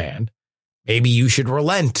Space Command. Maybe you should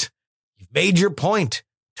relent. You've made your point,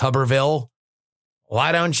 Tuberville.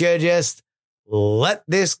 Why don't you just let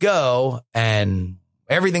this go and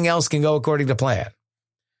everything else can go according to plan?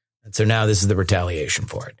 And so now this is the retaliation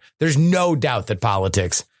for it. There's no doubt that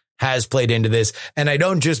politics has played into this. And I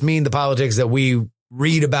don't just mean the politics that we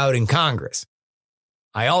read about in Congress.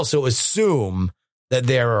 I also assume that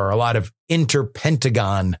there are a lot of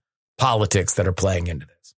inter-Pentagon politics that are playing into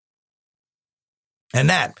this.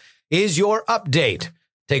 And that is your update.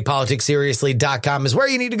 TakePoliticsSeriously.com is where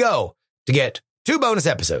you need to go to get 2 bonus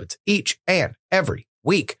episodes each and every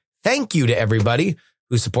week. Thank you to everybody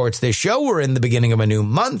who supports this show. We're in the beginning of a new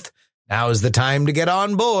month. Now is the time to get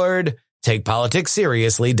on board.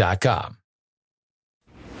 TakePoliticsSeriously.com.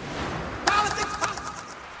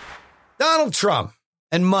 Donald Trump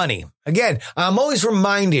and money. Again, I'm always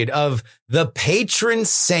reminded of the patron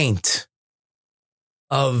saint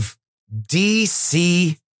of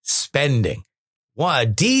DC spending. What a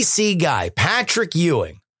DC guy, Patrick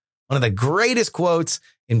Ewing. One of the greatest quotes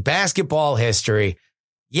in basketball history.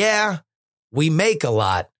 Yeah, we make a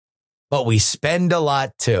lot, but we spend a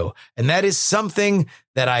lot too. And that is something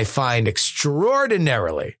that I find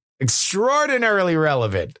extraordinarily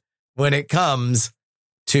relevant when it comes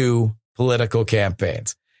to political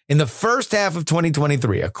campaigns. In the first half of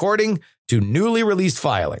 2023, according to newly released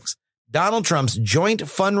filings, Donald Trump's joint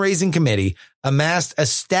fundraising committee amassed a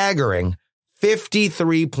staggering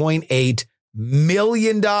 $53.8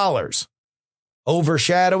 million,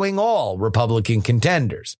 overshadowing all Republican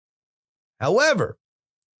contenders. However,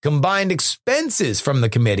 combined expenses from the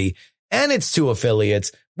committee and its two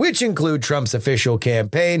affiliates, which include Trump's official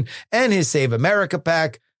campaign and his Save America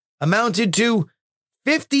PAC, amounted to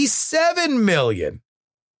 $57 million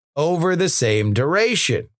over the same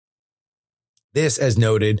duration. This, as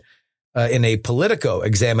noted in a Politico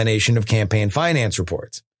examination of campaign finance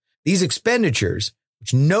reports. These expenditures,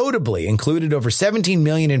 which notably included over $17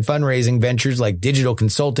 million in fundraising ventures like digital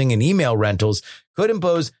consulting and email rentals, could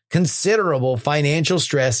impose considerable financial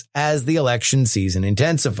stress as the election season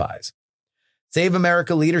intensifies. Save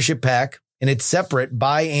America Leadership PAC, in its separate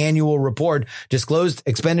biannual report, disclosed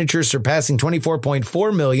expenditures surpassing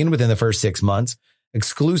 $24.4 million within the first 6 months,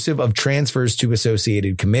 exclusive of transfers to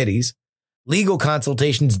associated committees. Legal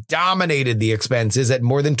consultations dominated the expenses at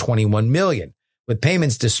more than $21 million, with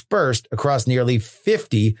payments dispersed across nearly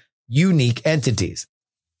 50 unique entities.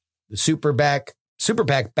 The Super PAC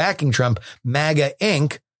backing Trump, MAGA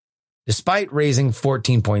Inc., despite raising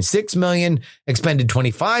 $14.6 million, expended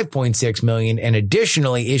 $25.6 million, and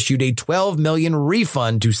additionally issued a $12 million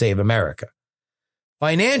refund to Save America.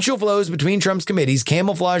 Financial flows between Trump's committees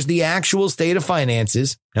camouflage the actual state of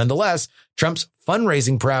finances. Nonetheless, Trump's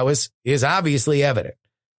fundraising prowess is obviously evident.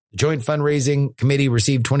 The Joint Fundraising Committee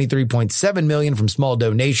received $23.7 million from small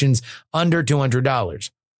donations under $200.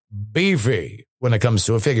 Beefy when it comes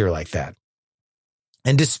to a figure like that.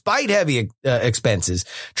 And despite heavy expenses,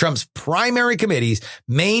 Trump's primary committees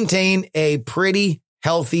maintain a pretty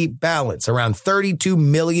healthy balance, around $32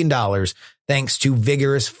 million, thanks to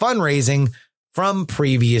vigorous fundraising from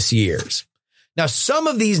previous years. Now, some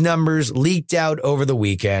of these numbers leaked out over the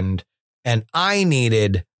weekend, and I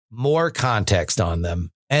needed more context on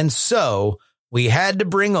them. And so we had to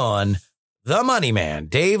bring on the money man,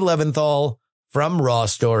 Dave Levinthal from Raw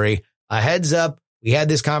Story. A heads up, we had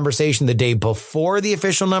this conversation the day before the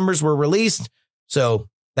official numbers were released. So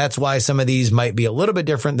that's why some of these might be a little bit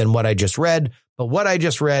different than what I just read. But what I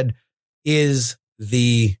just read is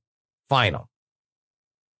the final.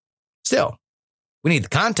 Still, we need the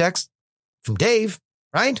context from Dave,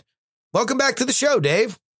 right? Welcome back to the show,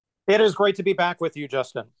 Dave. It is great to be back with you,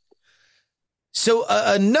 Justin. So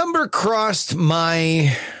a number crossed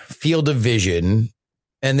my field of vision,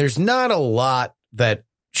 and there's not a lot that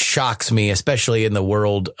shocks me, especially in the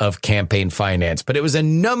world of campaign finance, but it was a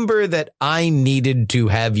number that I needed to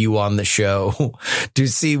have you on the show to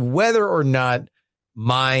see whether or not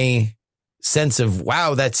my sense of,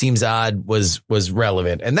 wow, that seems odd was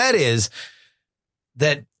relevant. And that is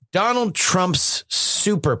that Donald Trump's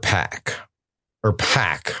super PAC or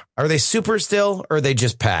PAC, are they super still or are they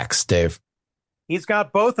just PACs, Dave? He's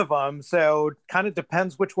got both of them, so it kind of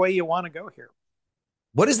depends which way you want to go here.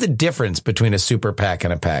 What is the difference between a super PAC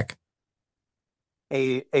and a PAC?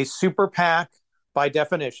 A super PAC, by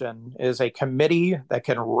definition, is a committee that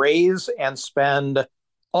can raise and spend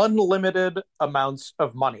unlimited amounts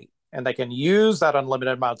of money. And they can use that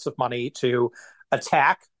unlimited amounts of money to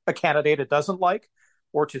attack a candidate it doesn't like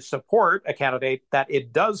or to support a candidate that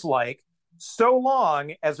it does like, so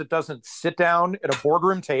long as it doesn't sit down at a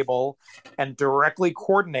boardroom table and directly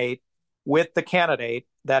coordinate with the candidate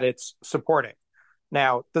that it's supporting.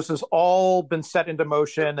 Now, this has all been set into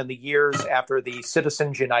motion in the years after the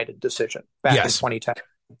Citizens United decision back in 2010,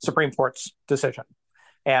 Supreme Court's decision.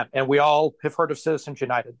 And we all have heard of Citizens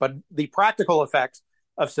United, but the practical effect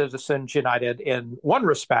of Citizens United in one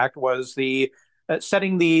respect was the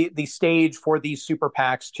setting the stage for these super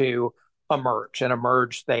PACs to emerge, and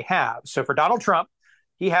emerge they have. So for Donald Trump,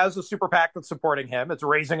 he has a super PAC that's supporting him. It's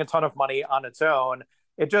raising a ton of money on its own.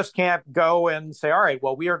 It just can't go and say, all right,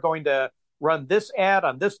 well, we are going to run this ad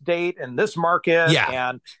on this date in this market,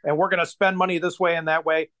 and we're going to spend money this way and that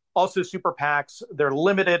way. Also, super PACs, they're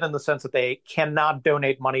limited in the sense that they cannot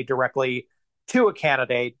donate money directly to a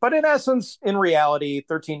candidate. But in essence, in reality,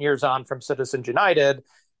 13 years on from Citizens United,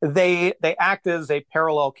 they act as a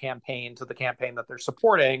parallel campaign to the campaign that they're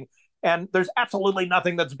supporting. And there's absolutely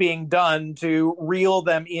nothing that's being done to reel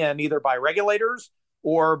them in, either by regulators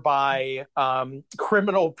or by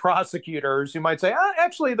criminal prosecutors who might say,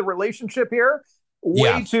 actually, the relationship here,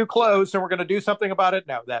 way too close, and we're going to do something about it.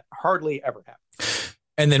 No, that hardly ever happens.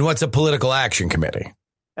 And then what's a political action committee?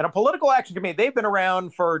 And a political action committee, they've been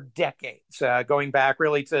around for decades, going back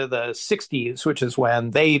really to the 60s, which is when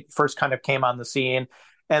they first kind of came on the scene.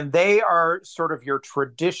 And they are sort of your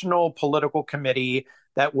traditional political committee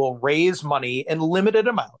that will raise money in limited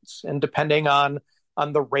amounts. And depending on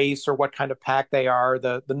the race or what kind of PAC they are,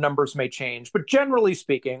 the numbers may change. But generally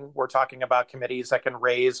speaking, we're talking about committees that can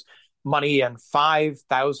raise money in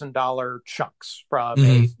 $5,000 chunks from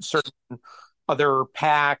a certain other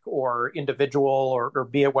PAC or individual or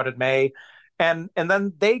be it what it may. And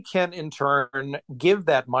then they can in turn give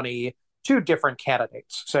that money two different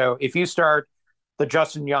candidates. So if you start the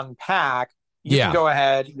Justin Young PAC, you can go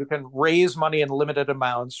ahead, you can raise money in limited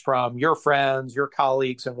amounts from your friends, your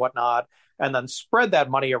colleagues, and whatnot, and then spread that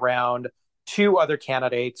money around to other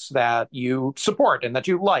candidates that you support and that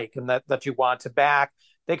you like and that you want to back.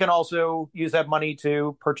 They can also use that money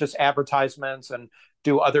to purchase advertisements and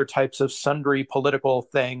do other types of sundry political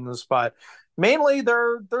things, but mainly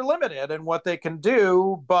they're limited in what they can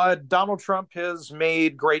do. But Donald Trump has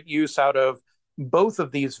made great use out of both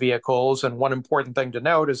of these vehicles. And one important thing to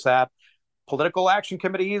note is that political action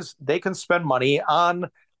committees, they can spend money on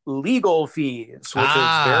legal fees, which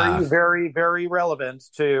is very, very, very relevant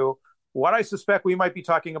to what I suspect we might be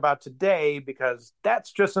talking about today, because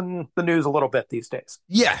that's just in the news a little bit these days.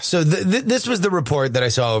 Yeah. So this was the report that I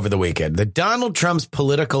saw over the weekend. The Donald Trump's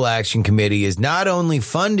Political Action Committee is not only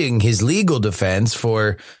funding his legal defense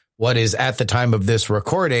for what is, at the time of this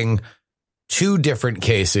recording, 2 different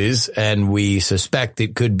cases, and we suspect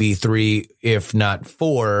it could be 3, if not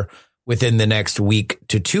 4, within the next week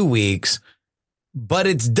to 2 weeks. But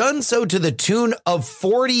it's done so to the tune of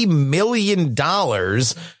 $40 million.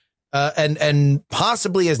 And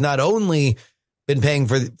possibly has not only been paying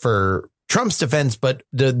for Trump's defense, but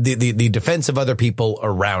the defense of other people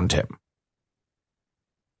around him.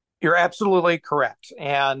 You're absolutely correct.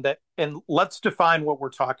 And let's define what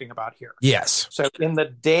we're talking about here. Yes. So in the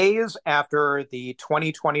days after the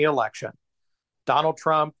 2020 election, Donald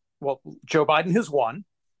Trump, Joe Biden has won.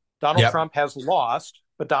 Donald Trump has lost,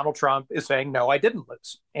 but Donald Trump is saying, no, I didn't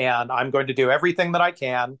lose. And I'm going to do everything that I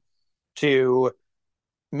can to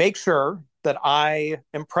make sure that I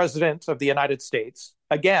am president of the United States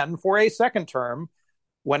again for a second term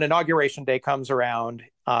when Inauguration Day comes around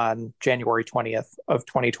on January 20th of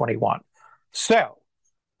 2021. So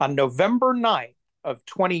on November 9th of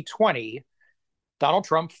 2020, Donald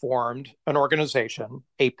Trump formed an organization,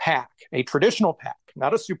 a PAC, a traditional PAC,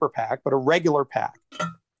 not a super PAC, but a regular PAC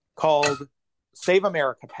called Save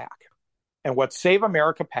America PAC. And what Save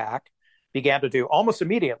America PAC began to do almost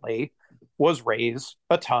immediately was raise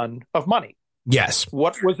a ton of money. Yes.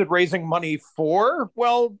 What was it raising money for?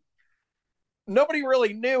 Well, nobody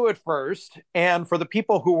really knew at first. And for the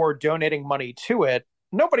people who were donating money to it,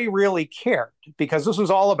 nobody really cared, because this was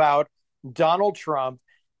all about Donald Trump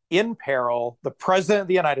in peril, the president of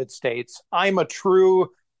the United States. I'm a true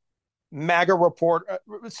MAGA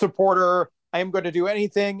supporter. I am going to do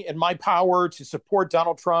anything in my power to support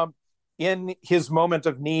Donald Trump in his moment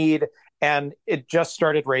of need. And it just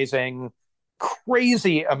started raising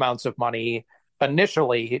crazy amounts of money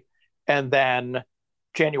initially. And then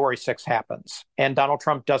January 6th happens and Donald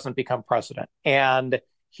Trump doesn't become president. And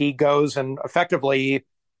he goes and effectively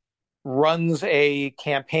runs a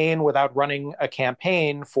campaign without running a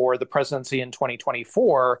campaign for the presidency in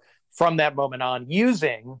 2024 from that moment on,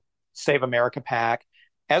 using Save America PAC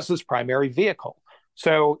as his primary vehicle.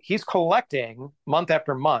 So he's collecting month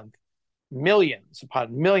after month millions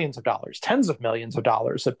upon millions of dollars, tens of millions of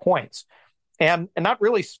dollars at points, and not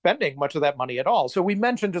really spending much of that money at all. So we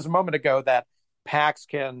mentioned just a moment ago that PACs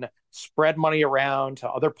can spread money around to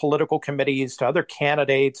other political committees, to other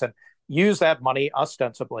candidates, and use that money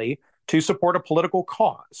ostensibly to support a political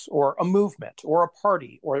cause or a movement or a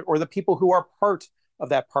party or the people who are part of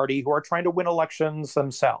that party who are trying to win elections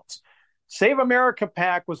themselves. Save America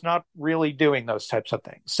PAC was not really doing those types of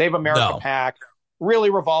things. Save America PAC really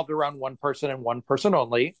revolved around one person and one person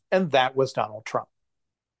only, and that was Donald Trump.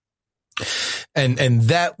 And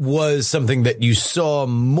that was something that you saw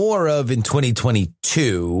more of in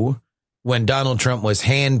 2022 when Donald Trump was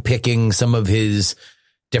handpicking some of his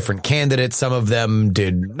different candidates. Some of them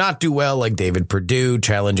did not do well, like David Perdue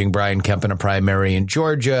challenging Brian Kemp in a primary in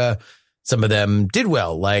Georgia. Some of them did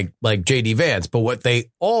well, like J.D. Vance. But what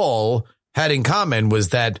they all had in common was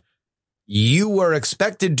that you were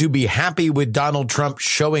expected to be happy with Donald Trump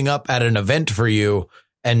showing up at an event for you,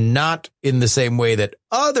 and not in the same way that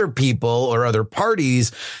other people or other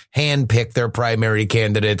parties handpick their primary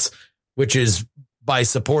candidates, which is by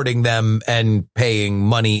supporting them and paying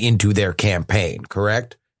money into their campaign.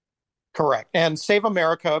 Correct? Correct. And Save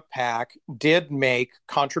America PAC did make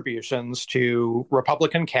contributions to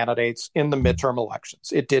Republican candidates in the midterm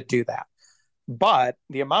elections. It did do that. But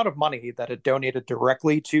the amount of money that it donated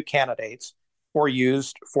directly to candidates or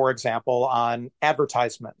used, for example, on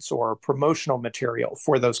advertisements or promotional material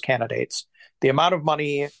for those candidates, the amount of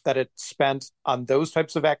money that it spent on those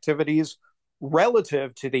types of activities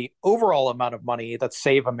relative to the overall amount of money that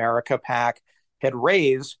Save America PAC had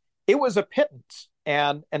raised, it was a pittance.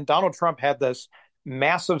 And Donald Trump had this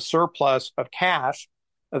massive surplus of cash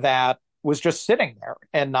that was just sitting there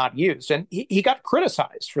and not used. And he got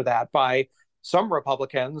criticized for that by some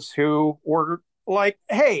Republicans who were like,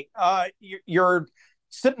 hey, you're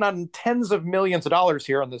sitting on tens of millions of dollars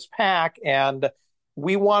here on this PAC, and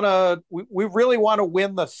we really want to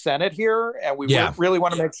win the Senate here, and we really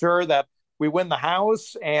want to make sure that we win the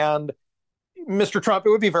House. And Mr. Trump, it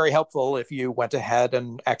would be very helpful if you went ahead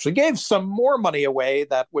and actually gave some more money away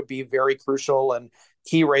that would be very crucial in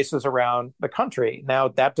key races around the country. Now,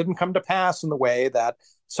 that didn't come to pass in the way that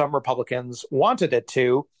some Republicans wanted it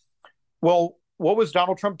to. Well, what was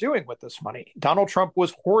Donald Trump doing with this money? Donald Trump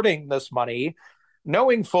was hoarding this money,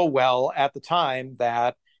 knowing full well at the time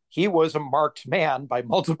that he was a marked man by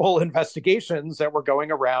multiple investigations that were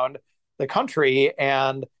going around the country.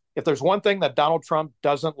 And if there's one thing that Donald Trump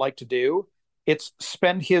doesn't like to do, it's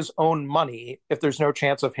spend his own money if there's no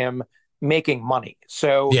chance of him making money.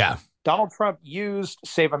 So Donald Trump used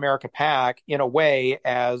Save America PAC in a way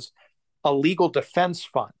as a legal defense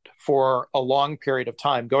fund for a long period of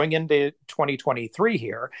time. Going into 2023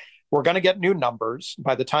 here, we're going to get new numbers.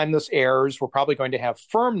 By the time this airs, we're probably going to have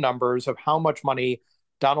firm numbers of how much money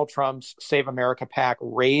Donald Trump's Save America PAC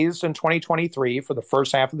raised in 2023 for the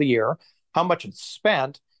first half of the year, how much it's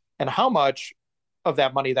spent, and how much of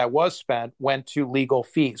that money that was spent went to legal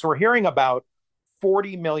fees. We're hearing about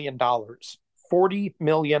 $40 million. $40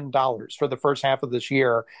 million for the first half of this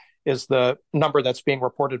year is the number that's being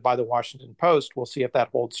reported by the Washington Post. We'll see if that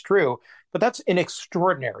holds true. But that's an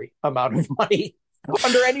extraordinary amount of money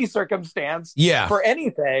under any circumstance for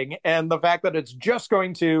anything. And the fact that it's just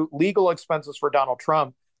going to legal expenses for Donald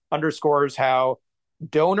Trump underscores how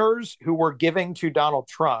donors who were giving to Donald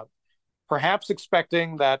Trump, perhaps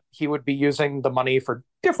expecting that he would be using the money for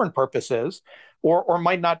different purposes, or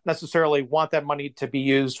might not necessarily want that money to be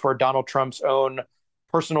used for Donald Trump's own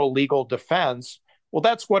personal legal defense. Well,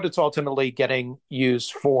 that's what it's ultimately getting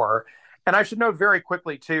used for. And I should note very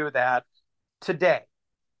quickly, too, that today,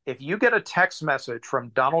 if you get a text message from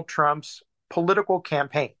Donald Trump's political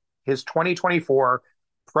campaign, his 2024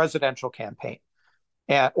 presidential campaign,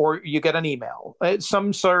 or you get an email,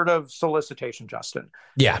 some sort of solicitation, Justin.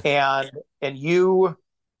 And you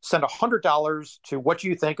send $100 to what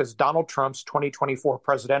you think is Donald Trump's 2024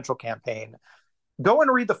 presidential campaign, go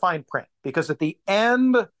and read the fine print, because at the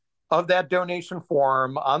end of that donation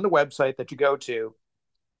form on the website that you go to,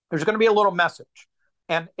 there's going to be a little message.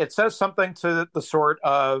 And it says something to the sort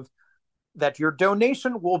of that your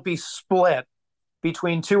donation will be split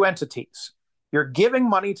between two entities. You're giving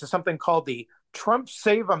money to something called the Trump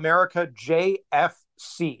Save America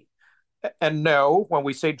JFC. And no, when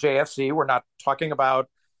we say JFC, we're not talking about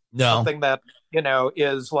something that,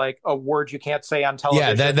 is like a word you can't say on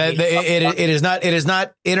television. It is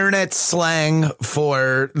not internet slang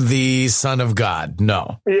for the Son of God.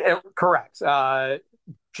 No. Correct.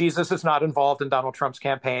 Jesus is not involved in Donald Trump's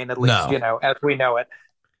campaign, at least, as we know it.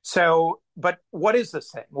 So, but what is this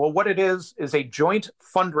thing? Well, what it is a joint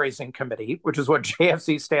fundraising committee, which is what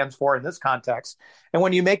JFC stands for in this context. And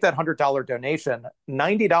when you make that $100 donation,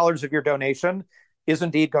 $90 of your donation is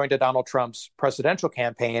indeed going to Donald Trump's presidential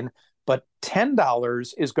campaign, but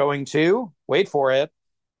 $10 is going to, wait for it,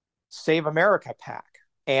 Save America PAC.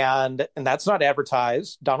 And that's not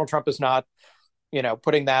advertised. Donald Trump is not,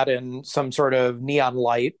 putting that in some sort of neon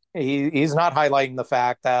light. He's not highlighting the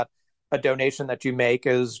fact that a donation that you make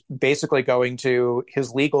is basically going to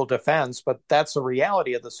his legal defense, but that's the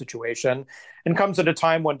reality of the situation, and comes at a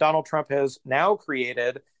time when Donald Trump has now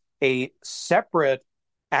created a separate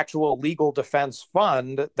actual legal defense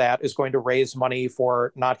fund that is going to raise money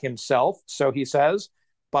for not himself, so he says,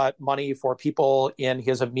 but money for people in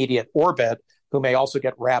his immediate orbit who may also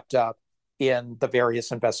get wrapped up in the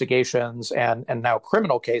various investigations and now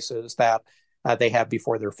criminal cases that they have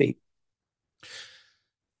before their feet.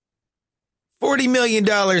 $40 million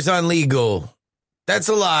on legal. That's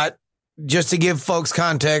a lot. Just to give folks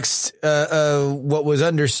context, what was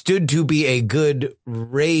understood to be a good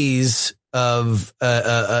raise of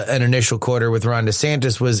an initial quarter with Ron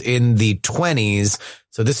DeSantis was in the 20s.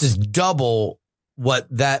 So this is double what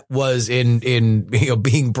that was in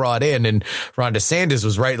being brought in. And Ron DeSantis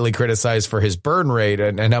was rightly criticized for his burn rate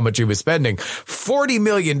and how much he was spending. $40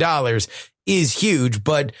 million is huge,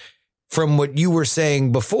 but from what you were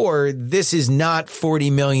saying before, this is not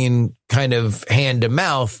 40 million kind of hand to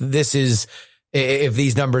mouth. This is, if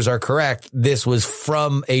these numbers are correct, this was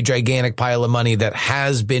from a gigantic pile of money that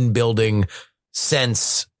has been building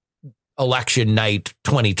since election night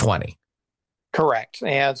 2020. Correct.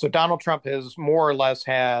 And so Donald Trump has more or less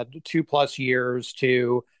had 2+ years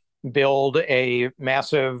to build a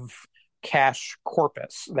massive cash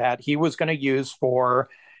corpus that he was going to use for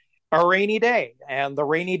a rainy day. And the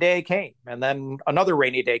rainy day came, and then another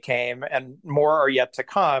rainy day came, and more are yet to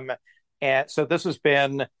come. And so this has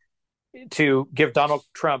been, to give Donald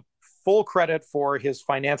Trump full credit for his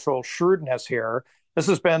financial shrewdness here, this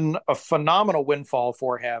has been a phenomenal windfall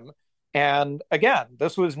for him. And again,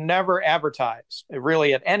 this was never advertised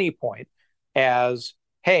really at any point as,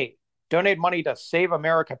 hey, donate money to Save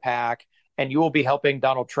America PAC and you will be helping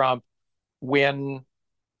Donald Trump win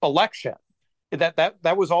election.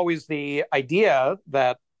 That was always the idea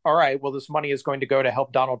that, all right, well, this money is going to go to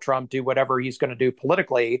help Donald Trump do whatever he's going to do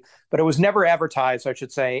politically. But it was never advertised, I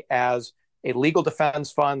should say, as a legal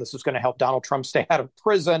defense fund. This is going to help Donald Trump stay out of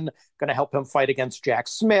prison, going to help him fight against Jack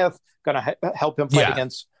Smith, going to help him fight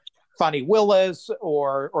against Fani Willis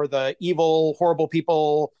or the evil, horrible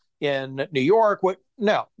people in New York.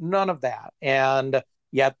 No, none of that. And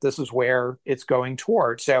yet this is where it's going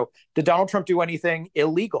toward. So did Donald Trump do anything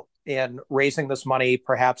illegal in raising this money,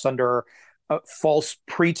 perhaps under false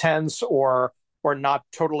pretense or not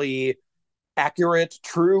totally accurate,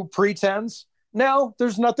 true pretense? No,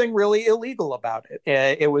 there's nothing really illegal about it.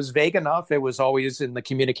 It was vague enough. It was always in the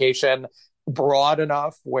communication broad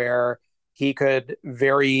enough where he could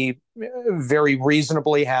very, very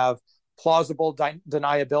reasonably have plausible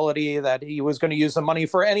deniability that he was going to use the money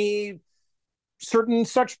for any certain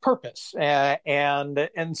such purpose. And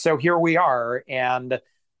so here we are. And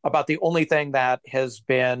about the only thing that has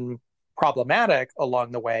been problematic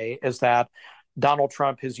along the way is that Donald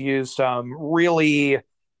Trump has used some really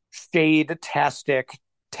shade-tastic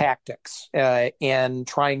tactics in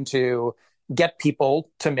trying to get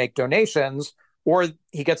people to make donations, or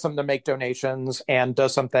he gets them to make donations and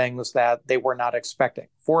does some things that they were not expecting.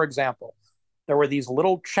 For example, there were these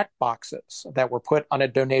little check boxes that were put on a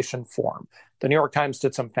donation form. The New York Times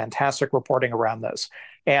did some fantastic reporting around this.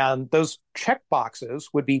 And those check boxes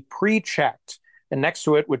would be pre-checked. And next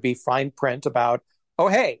to it would be fine print about, oh,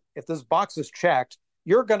 hey, if this box is checked,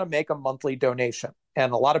 you're going to make a monthly donation.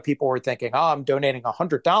 And a lot of people were thinking, oh, I'm donating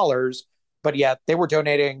 $100, but yet they were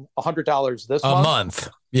donating $100 this month. A month.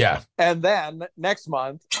 Yeah. And then next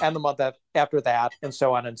month and the month after that, and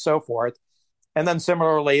so on and so forth. And then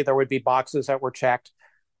similarly, there would be boxes that were checked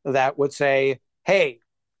that would say, hey,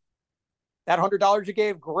 that $100 you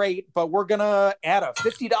gave, great, but we're going to add a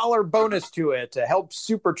 $50 bonus to it to help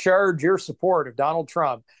supercharge your support of Donald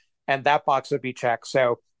Trump. And that box would be checked.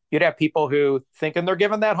 So you'd have people who thinking they're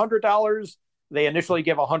giving that $100, they initially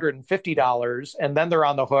give $150, and then they're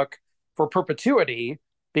on the hook for perpetuity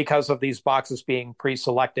because of these boxes being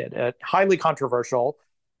pre-selected. Highly controversial,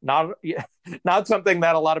 not something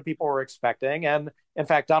that a lot of people were expecting. And in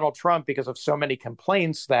fact, Donald Trump, because of so many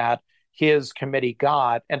complaints that his committee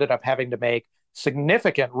got, ended up having to make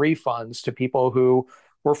significant refunds to people who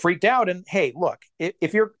were freaked out. And hey, look,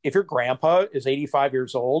 if your grandpa is 85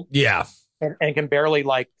 years old, and can barely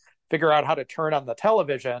figure out how to turn on the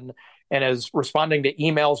television and is responding to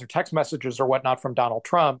emails or text messages or whatnot from Donald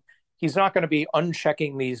Trump, he's not going to be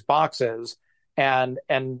unchecking these boxes. And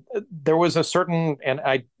there was a certain, and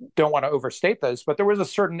I don't want to overstate this, but there was a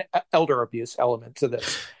certain elder abuse element to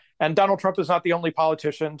this. And Donald Trump is not the only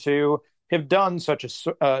politician to have done such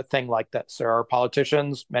a thing like this. There are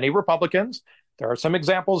politicians, many Republicans. There are some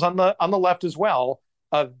examples on the left as well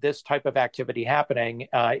of this type of activity happening.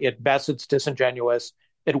 At best, it's disingenuous.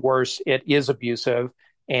 At worst, it is abusive.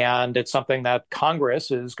 And it's something that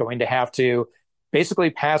Congress is going to have to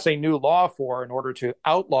basically pass a new law for in order to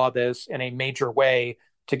outlaw this in a major way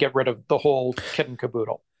to get rid of the whole kit and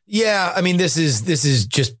caboodle. Yeah, I mean, this is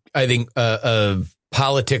just, I think,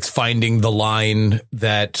 politics finding the line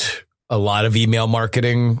that a lot of email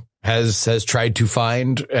marketing has tried to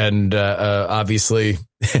find. And obviously,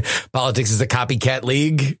 politics is a copycat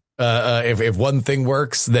league. If one thing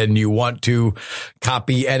works, then you want to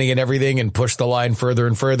copy any and everything and push the line further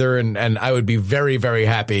and further. And I would be very, very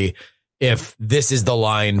happy if this is the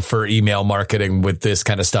line for email marketing with this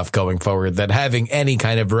kind of stuff going forward, that having any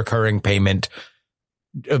kind of recurring payment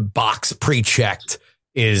box pre-checked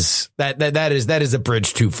is that is a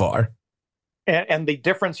bridge too far. And the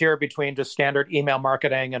difference here between just standard email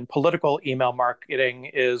marketing and political email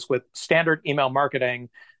marketing is with standard email marketing,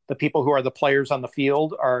 the people who are the players on the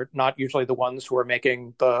field are not usually the ones who are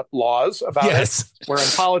making the laws about it. Where in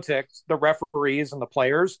politics, the referees and the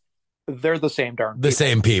players, they're the same darn people. The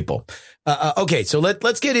same people. Okay, so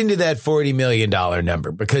let's get into that $40 million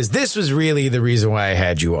number, because this was really the reason why I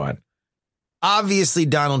had you on. Obviously,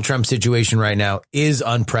 Donald Trump's situation right now is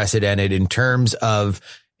unprecedented in terms of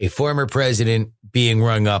a former president being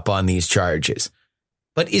rung up on these charges.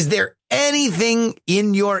 But is there anything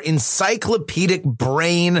in your encyclopedic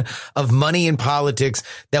brain of money and politics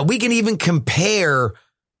that we can even compare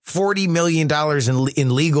 $40 million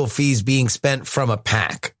in legal fees being spent from a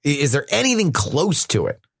PAC? Is there anything close to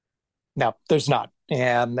it? No, there's not.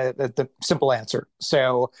 And the simple answer.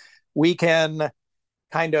 So we can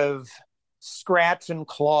kind of scratch and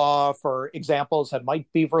claw for examples that might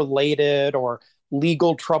be related or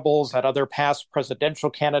legal troubles that other past presidential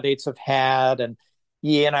candidates have had. And,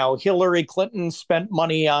 Hillary Clinton spent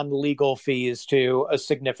money on legal fees to a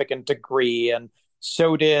significant degree, and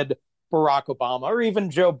so did Barack Obama or even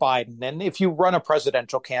Joe Biden. And if you run a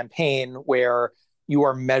presidential campaign where you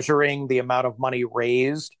are measuring the amount of money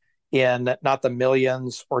raised in not the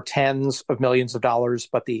millions or tens of millions of dollars,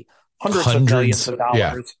 but the hundreds of millions of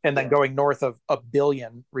dollars, and then going north of $1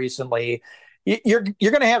 billion recently, you're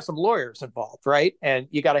going to have some lawyers involved, right? And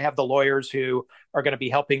you got to have the lawyers who are going to be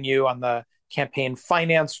helping you on the campaign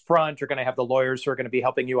finance front. You're going to have the lawyers who are going to be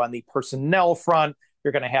helping you on the personnel front.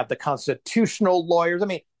 You're going to have the constitutional lawyers. I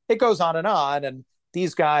mean, it goes on, and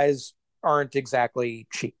these guys aren't exactly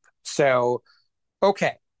cheap. So,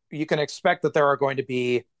 okay, you can expect that there are going to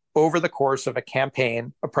be, over the course of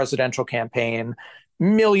a presidential campaign,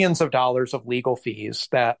 millions of dollars of legal fees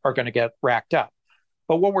that are going to get racked up.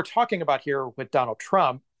 But what we're talking about here with Donald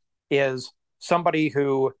Trump is somebody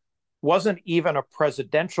who wasn't even a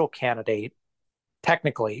presidential candidate,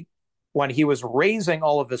 technically, when he was raising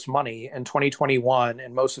all of this money in 2021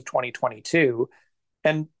 and most of 2022,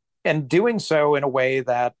 and doing so in a way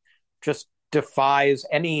that just defies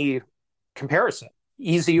any comparison,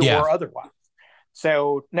 easy or otherwise.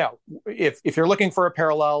 So no, if you're looking for a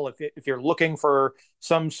parallel, if you're looking for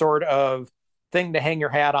some sort of thing to hang your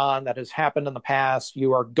hat on that has happened in the past,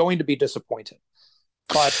 you are going to be disappointed.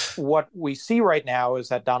 But what we see right now is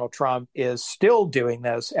that Donald Trump is still doing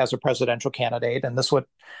this as a presidential candidate. And this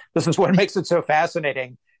is what makes it so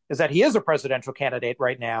fascinating, is that he is a presidential candidate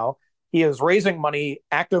right now. He is raising money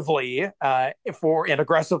actively and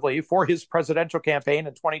aggressively for his presidential campaign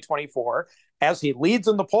in 2024 as he leads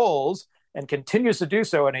in the polls and continues to do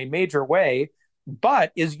so in a major way,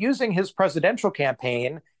 but is using his presidential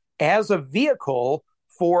campaign as a vehicle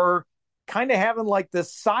for kind of having like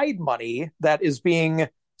this side money that is being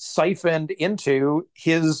siphoned into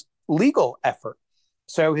his legal effort.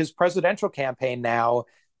 So his presidential campaign now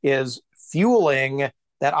is fueling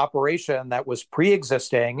that operation that was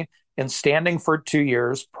pre-existing and standing for 2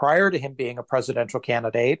 years prior to him being a presidential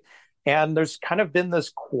candidate. And there's kind of been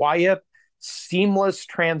this quiet, seamless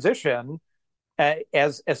transition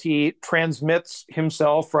as he transmits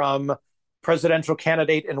himself from presidential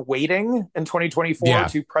candidate in waiting in 2024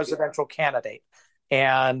 to presidential candidate.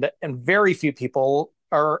 And very few people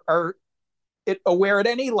are aware at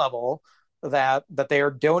any level that they are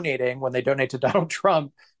donating, when they donate to Donald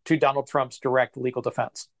Trump, to Donald Trump's direct legal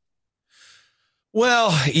defense.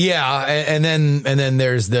 Well, yeah, and then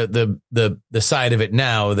there's the side of it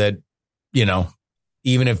now that,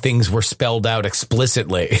 even if things were spelled out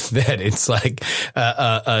explicitly, that it's like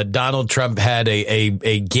Donald Trump had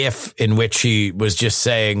a GIF in which he was just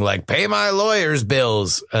saying, like, pay my lawyers'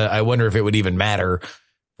 bills. I wonder if it would even matter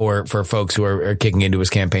for folks who are kicking into his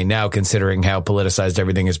campaign now, considering how politicized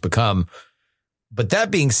everything has become. But that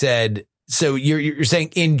being said, so you're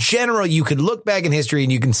saying in general, you could look back in history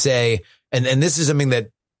and you can say, and this is something that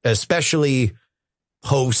especially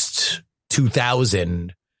post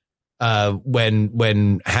 2000,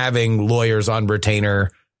 when having lawyers on retainer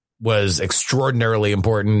was extraordinarily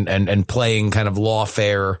important, and playing kind of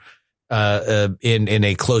lawfare in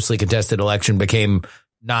a closely contested election became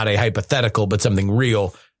not a hypothetical, but something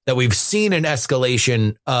real, that we've seen an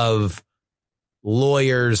escalation of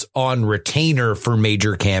lawyers on retainer for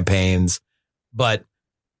major campaigns. But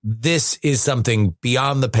this is something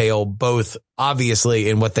beyond the pale, both obviously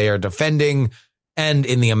in what they are defending and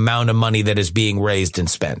in the amount of money that is being raised and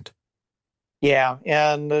spent. Yeah,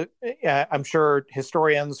 and I'm sure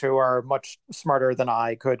historians who are much smarter than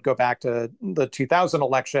I could go back to the 2000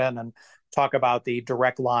 election and talk about the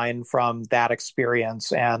direct line from that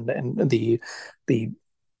experience and the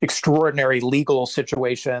extraordinary legal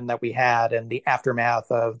situation that we had in the aftermath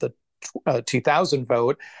of the 2000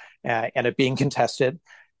 vote, and it being contested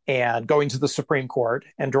and going to the Supreme Court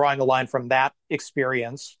and drawing a line from that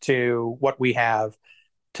experience to what we have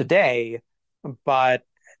today. But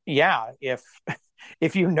yeah,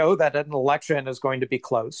 if you know that an election is going to be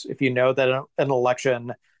close, if you know that an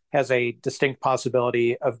election has a distinct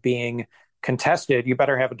possibility of being contested, you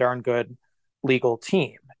better have a darn good legal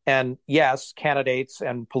team. And yes, candidates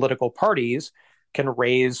and political parties can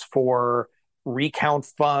raise for recount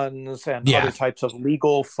funds and other types of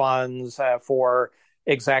legal funds for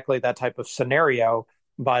exactly that type of scenario.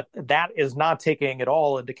 But that is not taking at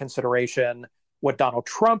all into consideration what Donald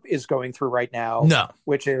Trump is going through right now,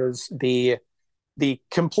 which is the the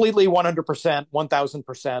completely 100%,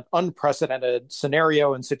 1000% unprecedented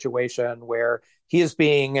scenario and situation where he is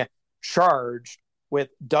being charged with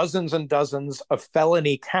dozens and dozens of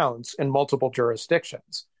felony counts in multiple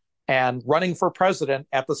jurisdictions and running for president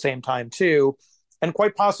at the same time, too, and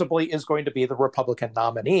quite possibly is going to be the Republican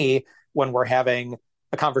nominee when we're having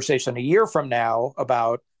a conversation a year from now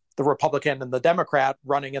about the Republican and the Democrat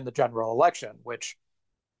running in the general election, which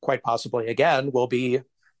quite possibly, again, will be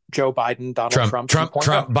Joe Biden, Donald Trump,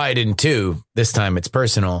 Biden, too. This time it's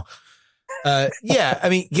personal. Yeah, I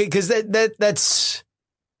mean, because that's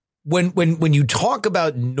when you talk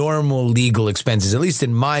about normal legal expenses, at least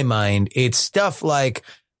in my mind, it's stuff like,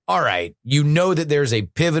 all right, you know that there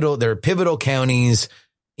are pivotal counties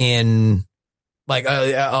in, like,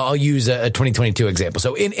 I'll use a 2022 example.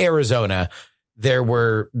 So in Arizona, there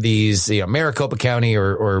were these, Maricopa County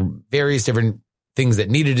or various different things that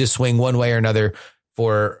needed to swing one way or another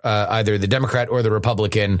for either the Democrat or the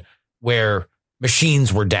Republican, where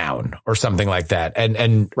machines were down or something like that.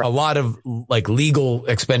 And a lot of like legal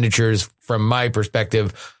expenditures from my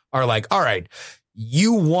perspective are like, all right,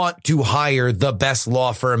 you want to hire the best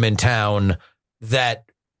law firm in town that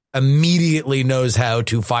immediately knows how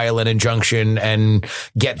to file an injunction and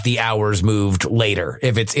get the hours moved later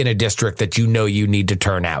if it's in a district that you need to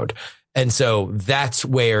turn out. And so that's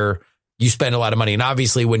where you spend a lot of money. And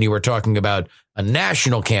obviously, when you were talking about a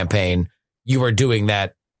national campaign, you are doing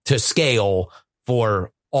that to scale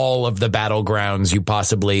for all of the battlegrounds you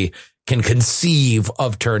possibly can conceive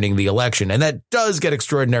of turning the election. And that does get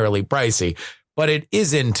extraordinarily pricey, but it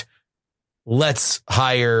isn't, let's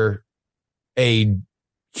hire a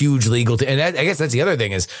huge legal team. And I guess that's the other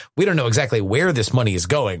thing, is we don't know exactly where this money is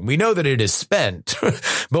going. We know that it is spent,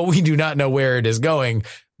 but we do not know where it is going.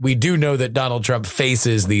 We do know that Donald Trump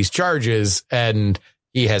faces these charges, and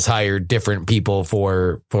he has hired different people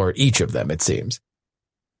for each of them, it seems.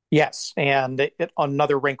 Yes. And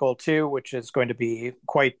another wrinkle, too, which is going to be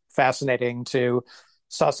quite fascinating to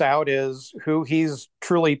suss out, is who he's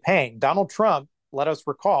truly paying. Donald Trump, let us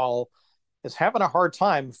recall, is having a hard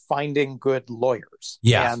time finding good lawyers.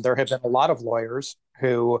 Yeah. And there have been a lot of lawyers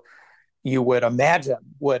who you would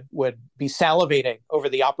imagine would be salivating over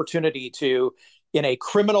the opportunity to, in a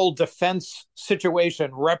criminal defense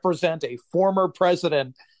situation, represent a former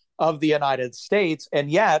president of the United States.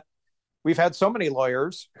 And yet we've had so many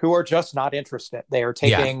lawyers who are just not interested. They are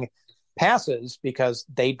taking passes because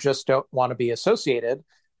they just don't want to be associated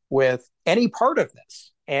with any part of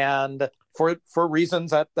this. And for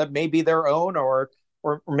reasons that may be their own or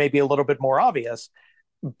maybe a little bit more obvious.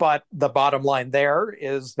 But the bottom line there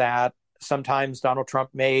is that sometimes Donald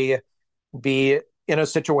Trump may be in a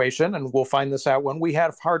situation, and we'll find this out when we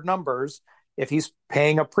have hard numbers, if he's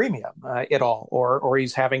paying a premium at all, or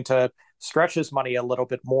he's having to stretch his money a little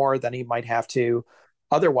bit more than he might have to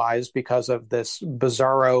otherwise because of this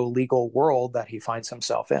bizarro legal world that he finds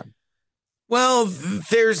himself in. Well,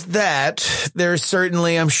 there's that. There's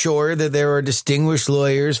certainly, I'm sure, that there are distinguished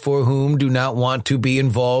lawyers for whom do not want to be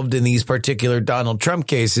involved in these particular Donald Trump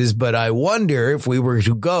cases. But I wonder if we were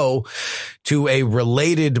to go to a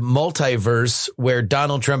related multiverse where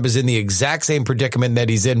Donald Trump is in the exact same predicament that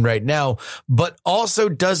he's in right now, but also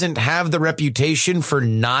doesn't have the reputation for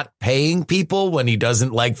not paying people when he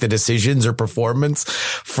doesn't like the decisions or performance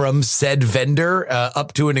from said vendor,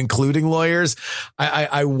 up to and including lawyers.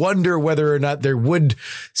 I wonder whether or not there would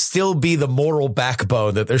still be the moral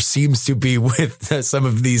backbone that there seems to be with some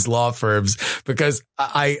of these law firms, because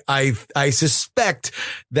I suspect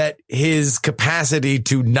that his capacity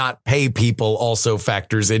to not pay people also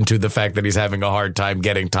factors into the fact that he's having a hard time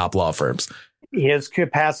getting top law firms. His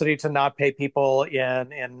capacity to not pay people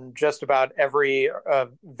in just about every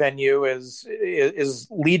venue is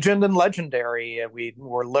legion and legendary. We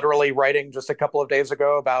were literally writing just a couple of days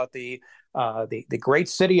ago about the great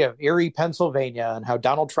city of Erie, Pennsylvania, and how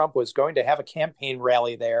Donald Trump was going to have a campaign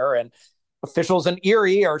rally there. And officials in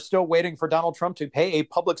Erie are still waiting for Donald Trump to pay a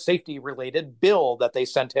public safety related bill that they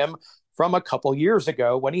sent him from a couple years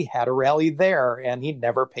ago when he had a rally there, and he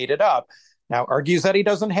never paid it up. Now argues that he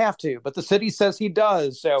doesn't have to, but the city says he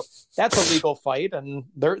does. So that's a legal fight, and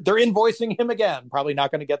they're invoicing him again. Probably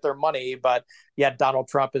not going to get their money, but yet Donald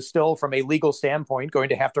Trump is still, from a legal standpoint, going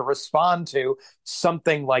to have to respond to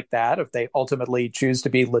something like that if they ultimately choose to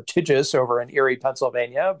be litigious over in Erie,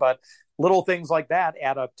 Pennsylvania. But little things like that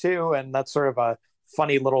add up too, and that's sort of a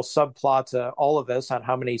funny little subplot to all of this on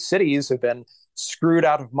how many cities have been screwed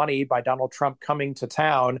out of money by Donald Trump coming to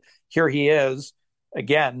town. Here he is,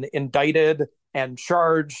 again, indicted and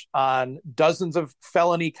charged on dozens of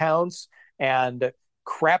felony counts and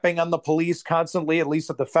crapping on the police constantly, at least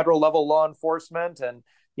at the federal level, law enforcement. And,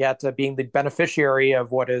 yet being the beneficiary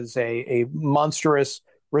of what is a monstrous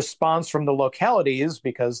response from the localities,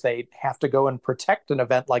 because they have to go and protect an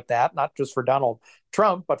event like that, not just for Donald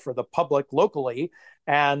Trump, but for the public locally.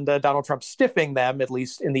 And Donald Trump stiffing them, at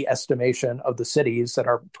least in the estimation of the cities that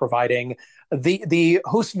are providing the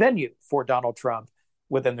host venue for Donald Trump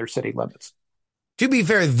within their city limits. To be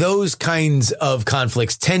fair, those kinds of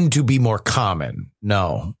conflicts tend to be more common.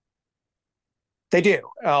 No. They do.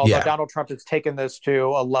 Although Donald Trump has taken this to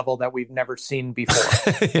a level that we've never seen before.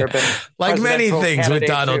 There have been like many things with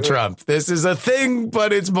Donald Trump. This is a thing,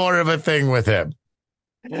 but it's more of a thing with him.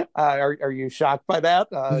 Are you shocked by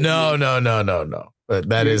that? No. But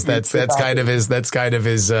that's kind of his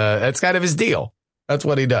deal. That's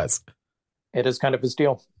what he does. It is kind of his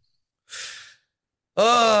deal.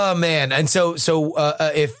 Oh, man. And so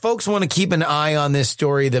if folks want to keep an eye on this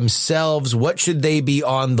story themselves, what should they be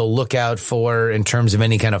on the lookout for in terms of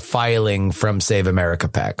any kind of filing from Save America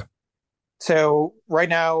PAC? So right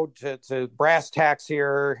now, to brass tacks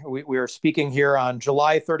here, we are speaking here on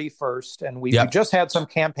July 31st, and we just had some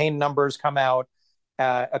campaign numbers come out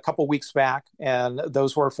a couple weeks back, and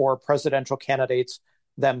those were for presidential candidates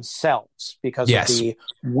themselves because of the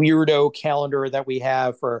weirdo calendar that we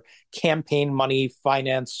have for campaign money,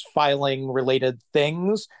 finance, filing related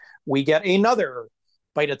things. We get another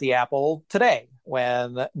bite at the apple today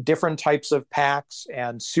when different types of PACs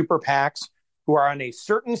and super PACs who are on a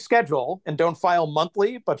certain schedule and don't file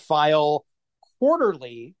monthly, but file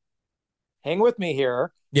quarterly. Hang with me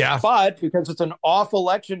here. Yeah. But because it's an off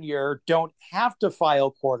election year, don't have to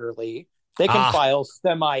file quarterly. They can file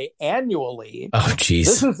semi-annually. Oh,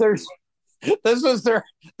 geez. This is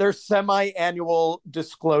their semi-annual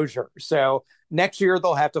disclosure. So next year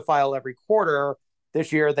they'll have to file every quarter.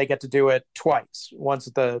 This year they get to do it twice, once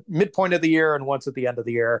at the midpoint of the year and once at the end of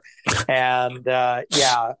the year. And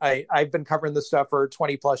I've been covering this stuff for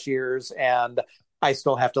 20 plus years, and I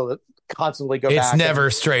still have to constantly go back. It's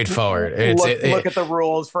never straightforward. Look at the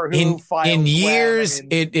rules for who files in years.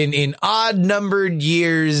 When. In odd numbered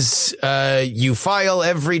years, you file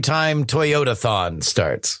every time Toyotathon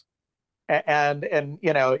starts. And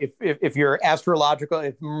you know, if you're astrological,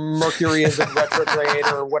 if Mercury is in retrograde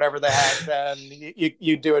or whatever the heck, then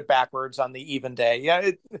you do it backwards on the even day.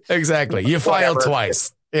 Yeah, exactly. You file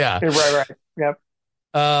twice. Yeah. Right. Yep.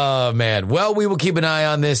 Oh, man. Well, we will keep an eye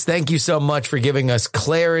on this. Thank you so much for giving us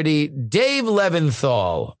clarity. Dave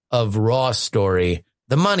Levinthal of Raw Story,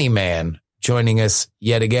 the money man, joining us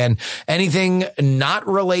yet again. Anything not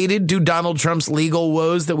related to Donald Trump's legal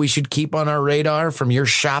woes that we should keep on our radar from your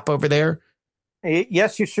shop over there?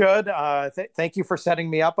 Yes, you should. Thank you for setting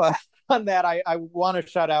me up on that. I want to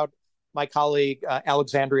shout out my colleague,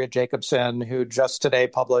 Alexandria Jacobson, who just today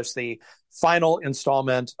published the final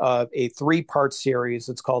installment of a 3-part series.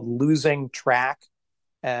 It's called Losing Track.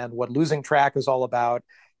 And what Losing Track is all about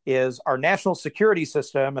is our national security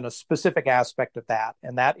system and a specific aspect of that.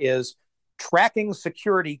 And that is tracking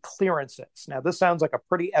security clearances. Now, this sounds like a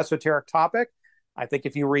pretty esoteric topic. I think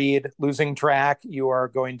if you read Losing Track, you are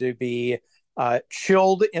going to be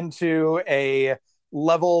chilled into a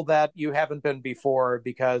level that you haven't been before,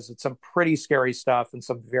 because it's some pretty scary stuff and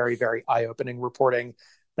some very, very eye-opening reporting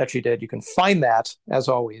that she did. You can find that, as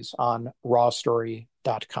always, on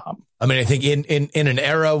rawstory.com. I mean, I think in an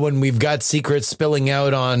era when we've got secrets spilling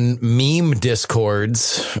out on meme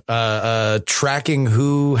discords, tracking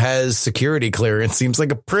who has security clearance seems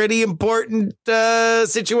like a pretty important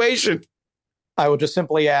situation. I will just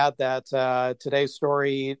simply add that today's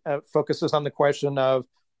story focuses on the question of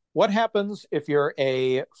what happens if you're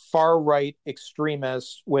a far-right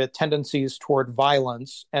extremist with tendencies toward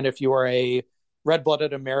violence, and if you are a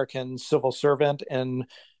red-blooded American civil servant and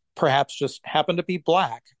perhaps just happen to be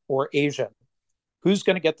Black or Asian, who's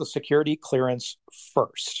going to get the security clearance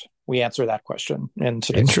first? We answer that question in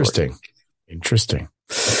today's story. Interesting.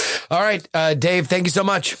 All right, Dave, thank you so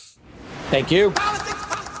much. Thank you.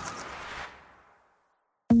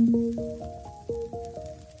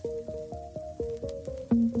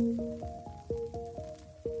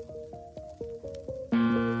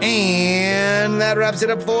 And that wraps it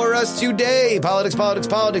up for us today. Politics,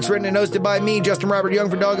 written and hosted by me, Justin Robert Young,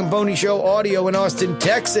 for Dog and Pony Show Audio in Austin,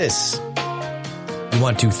 Texas. You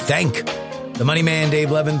want to thank the money man, Dave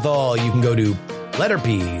Levinthal. You can go to letter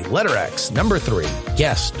P, letter X, number 3,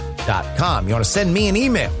 guest.com. You want to send me an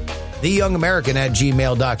email,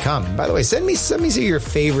 theyoungamerican@gmail.com. And by the way, send me your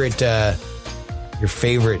favorite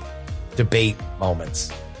debate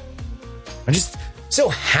moments. I'm just so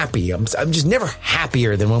happy. I'm just never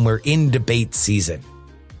happier than when we're in debate season.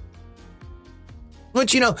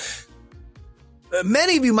 But, you know,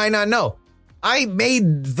 many of you might not know, I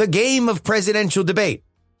made the game of presidential debate.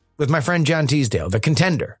 with my friend John Teasdale, The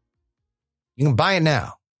Contender. You can buy it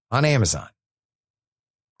now on Amazon.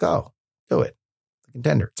 Go. Do it. The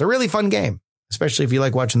Contender. It's a really fun game, especially if you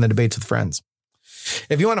like watching the debates with friends.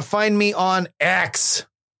 If you want to find me on X,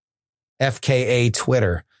 FKA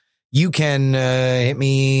Twitter, you can hit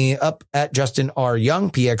me up at Justin R.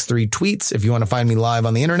 Young, PX3 tweets. If you want to find me live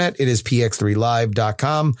on the internet, it is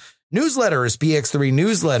px3live.com. Newsletter is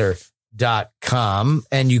px3newsletter.com.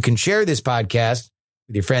 And you can share this podcast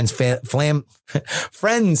with your friends,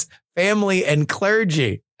 friends, family, and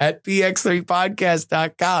clergy at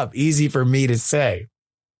px3podcast.com. Easy for me to say.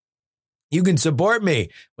 You can support me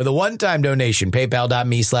with a one-time donation,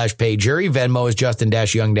 paypal.me/payjury. Venmo is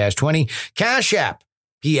Justin-Young-20. Cash App,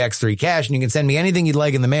 PX3 Cash. And you can send me anything you'd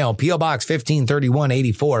like in the mail. P.O. Box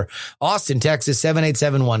 153184, Austin, Texas,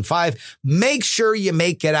 78715. Make sure you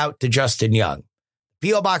make it out to Justin Young.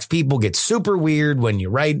 P.O. Box people get super weird when you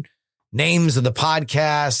write names of the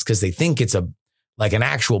podcast because they think it's like an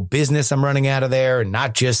actual business I'm running out of there and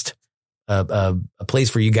not just a place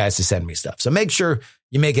for you guys to send me stuff. So make sure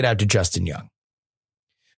you make it out to Justin Young.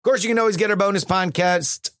 Of course, you can always get our bonus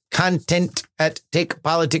podcast content at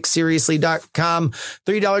takepoliticsseriously.com.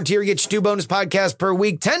 $3 tier gets you 2 bonus podcasts per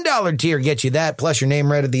week. $10 tier gets you that, plus your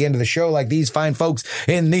name read at the end of the show like these fine folks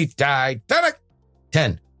in the Titanic.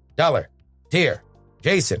 $10 tier.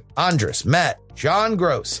 Jason, Andres, Matt, John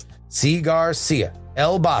Gross, C. Garcia,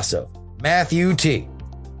 El Basso, Matthew T.,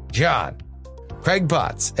 John, Craig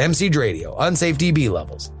Potts, MC Dradio, Unsafe DB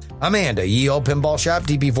Levels, Amanda, Ye-Olde Pinball Shop,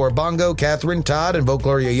 TP4 Bongo, Catherine, Todd, and Vote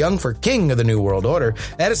Gloria Young for King of the New World Order,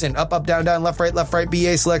 Edison, Up, Up, Down, Down, Left, Right,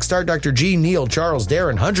 BA, Select, Start, Dr. G, Neil, Charles,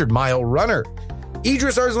 Darren, 100-Mile Runner,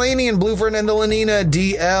 Idris Arslanian, Blueford, and the Lenina,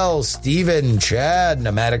 DL, Steven, Chad,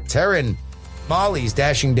 Nomadic Terran, Molly's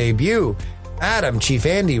Dashing Debut, Adam, Chief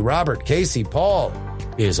Andy, Robert, Casey, Paul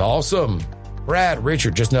is awesome. Brad,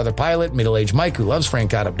 Richard, Just Another Pilot, Middle-Aged Mike, who loves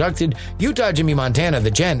Frank Got Abducted, Utah, Jimmy Montana,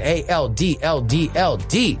 The Gen,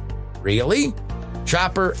 ALDLDLD, really?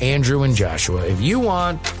 Chopper, Andrew, and Joshua. If you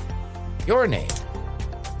want your name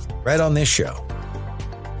read on this show,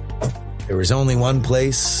 there is only one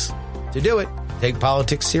place to do it.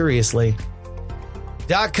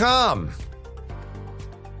 TakePoliticsSeriously.com.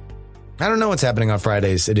 I don't know what's happening on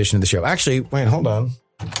Friday's edition of the show. Actually, wait, hold on.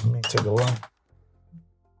 Let me take a look.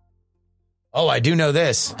 Oh, I do know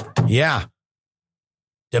this. Yeah.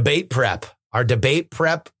 Debate prep. Our debate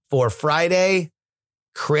prep for Friday,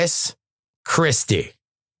 Chris Christie.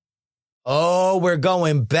 Oh, we're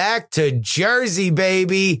going back to Jersey,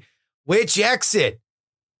 baby. Which exit?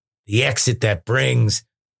 The exit that brings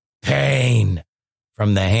pain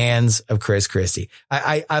from the hands of Chris Christie.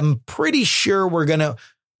 I'm pretty sure we're gonna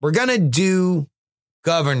do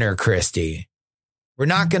Governor Christie. We're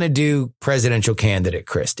not gonna do presidential candidate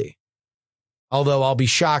Christie. Although I'll be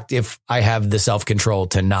shocked if I have the self-control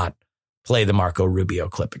to not play the Marco Rubio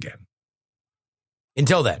clip again.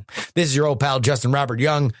 Until then, this is your old pal, Justin Robert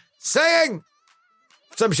Young, saying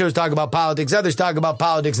some shows talk about politics, others talk about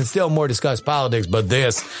politics, and still more discuss politics. But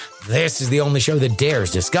this is the only show that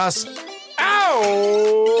dares discuss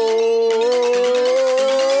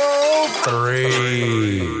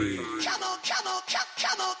three.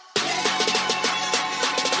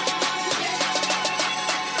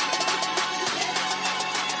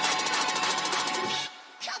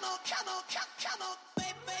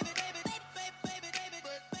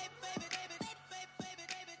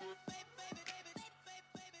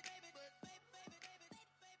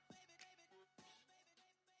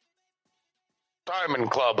 Diamond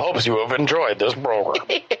Club hopes you have enjoyed this program.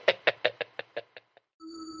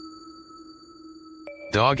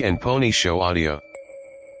 Dog and Pony Show audio.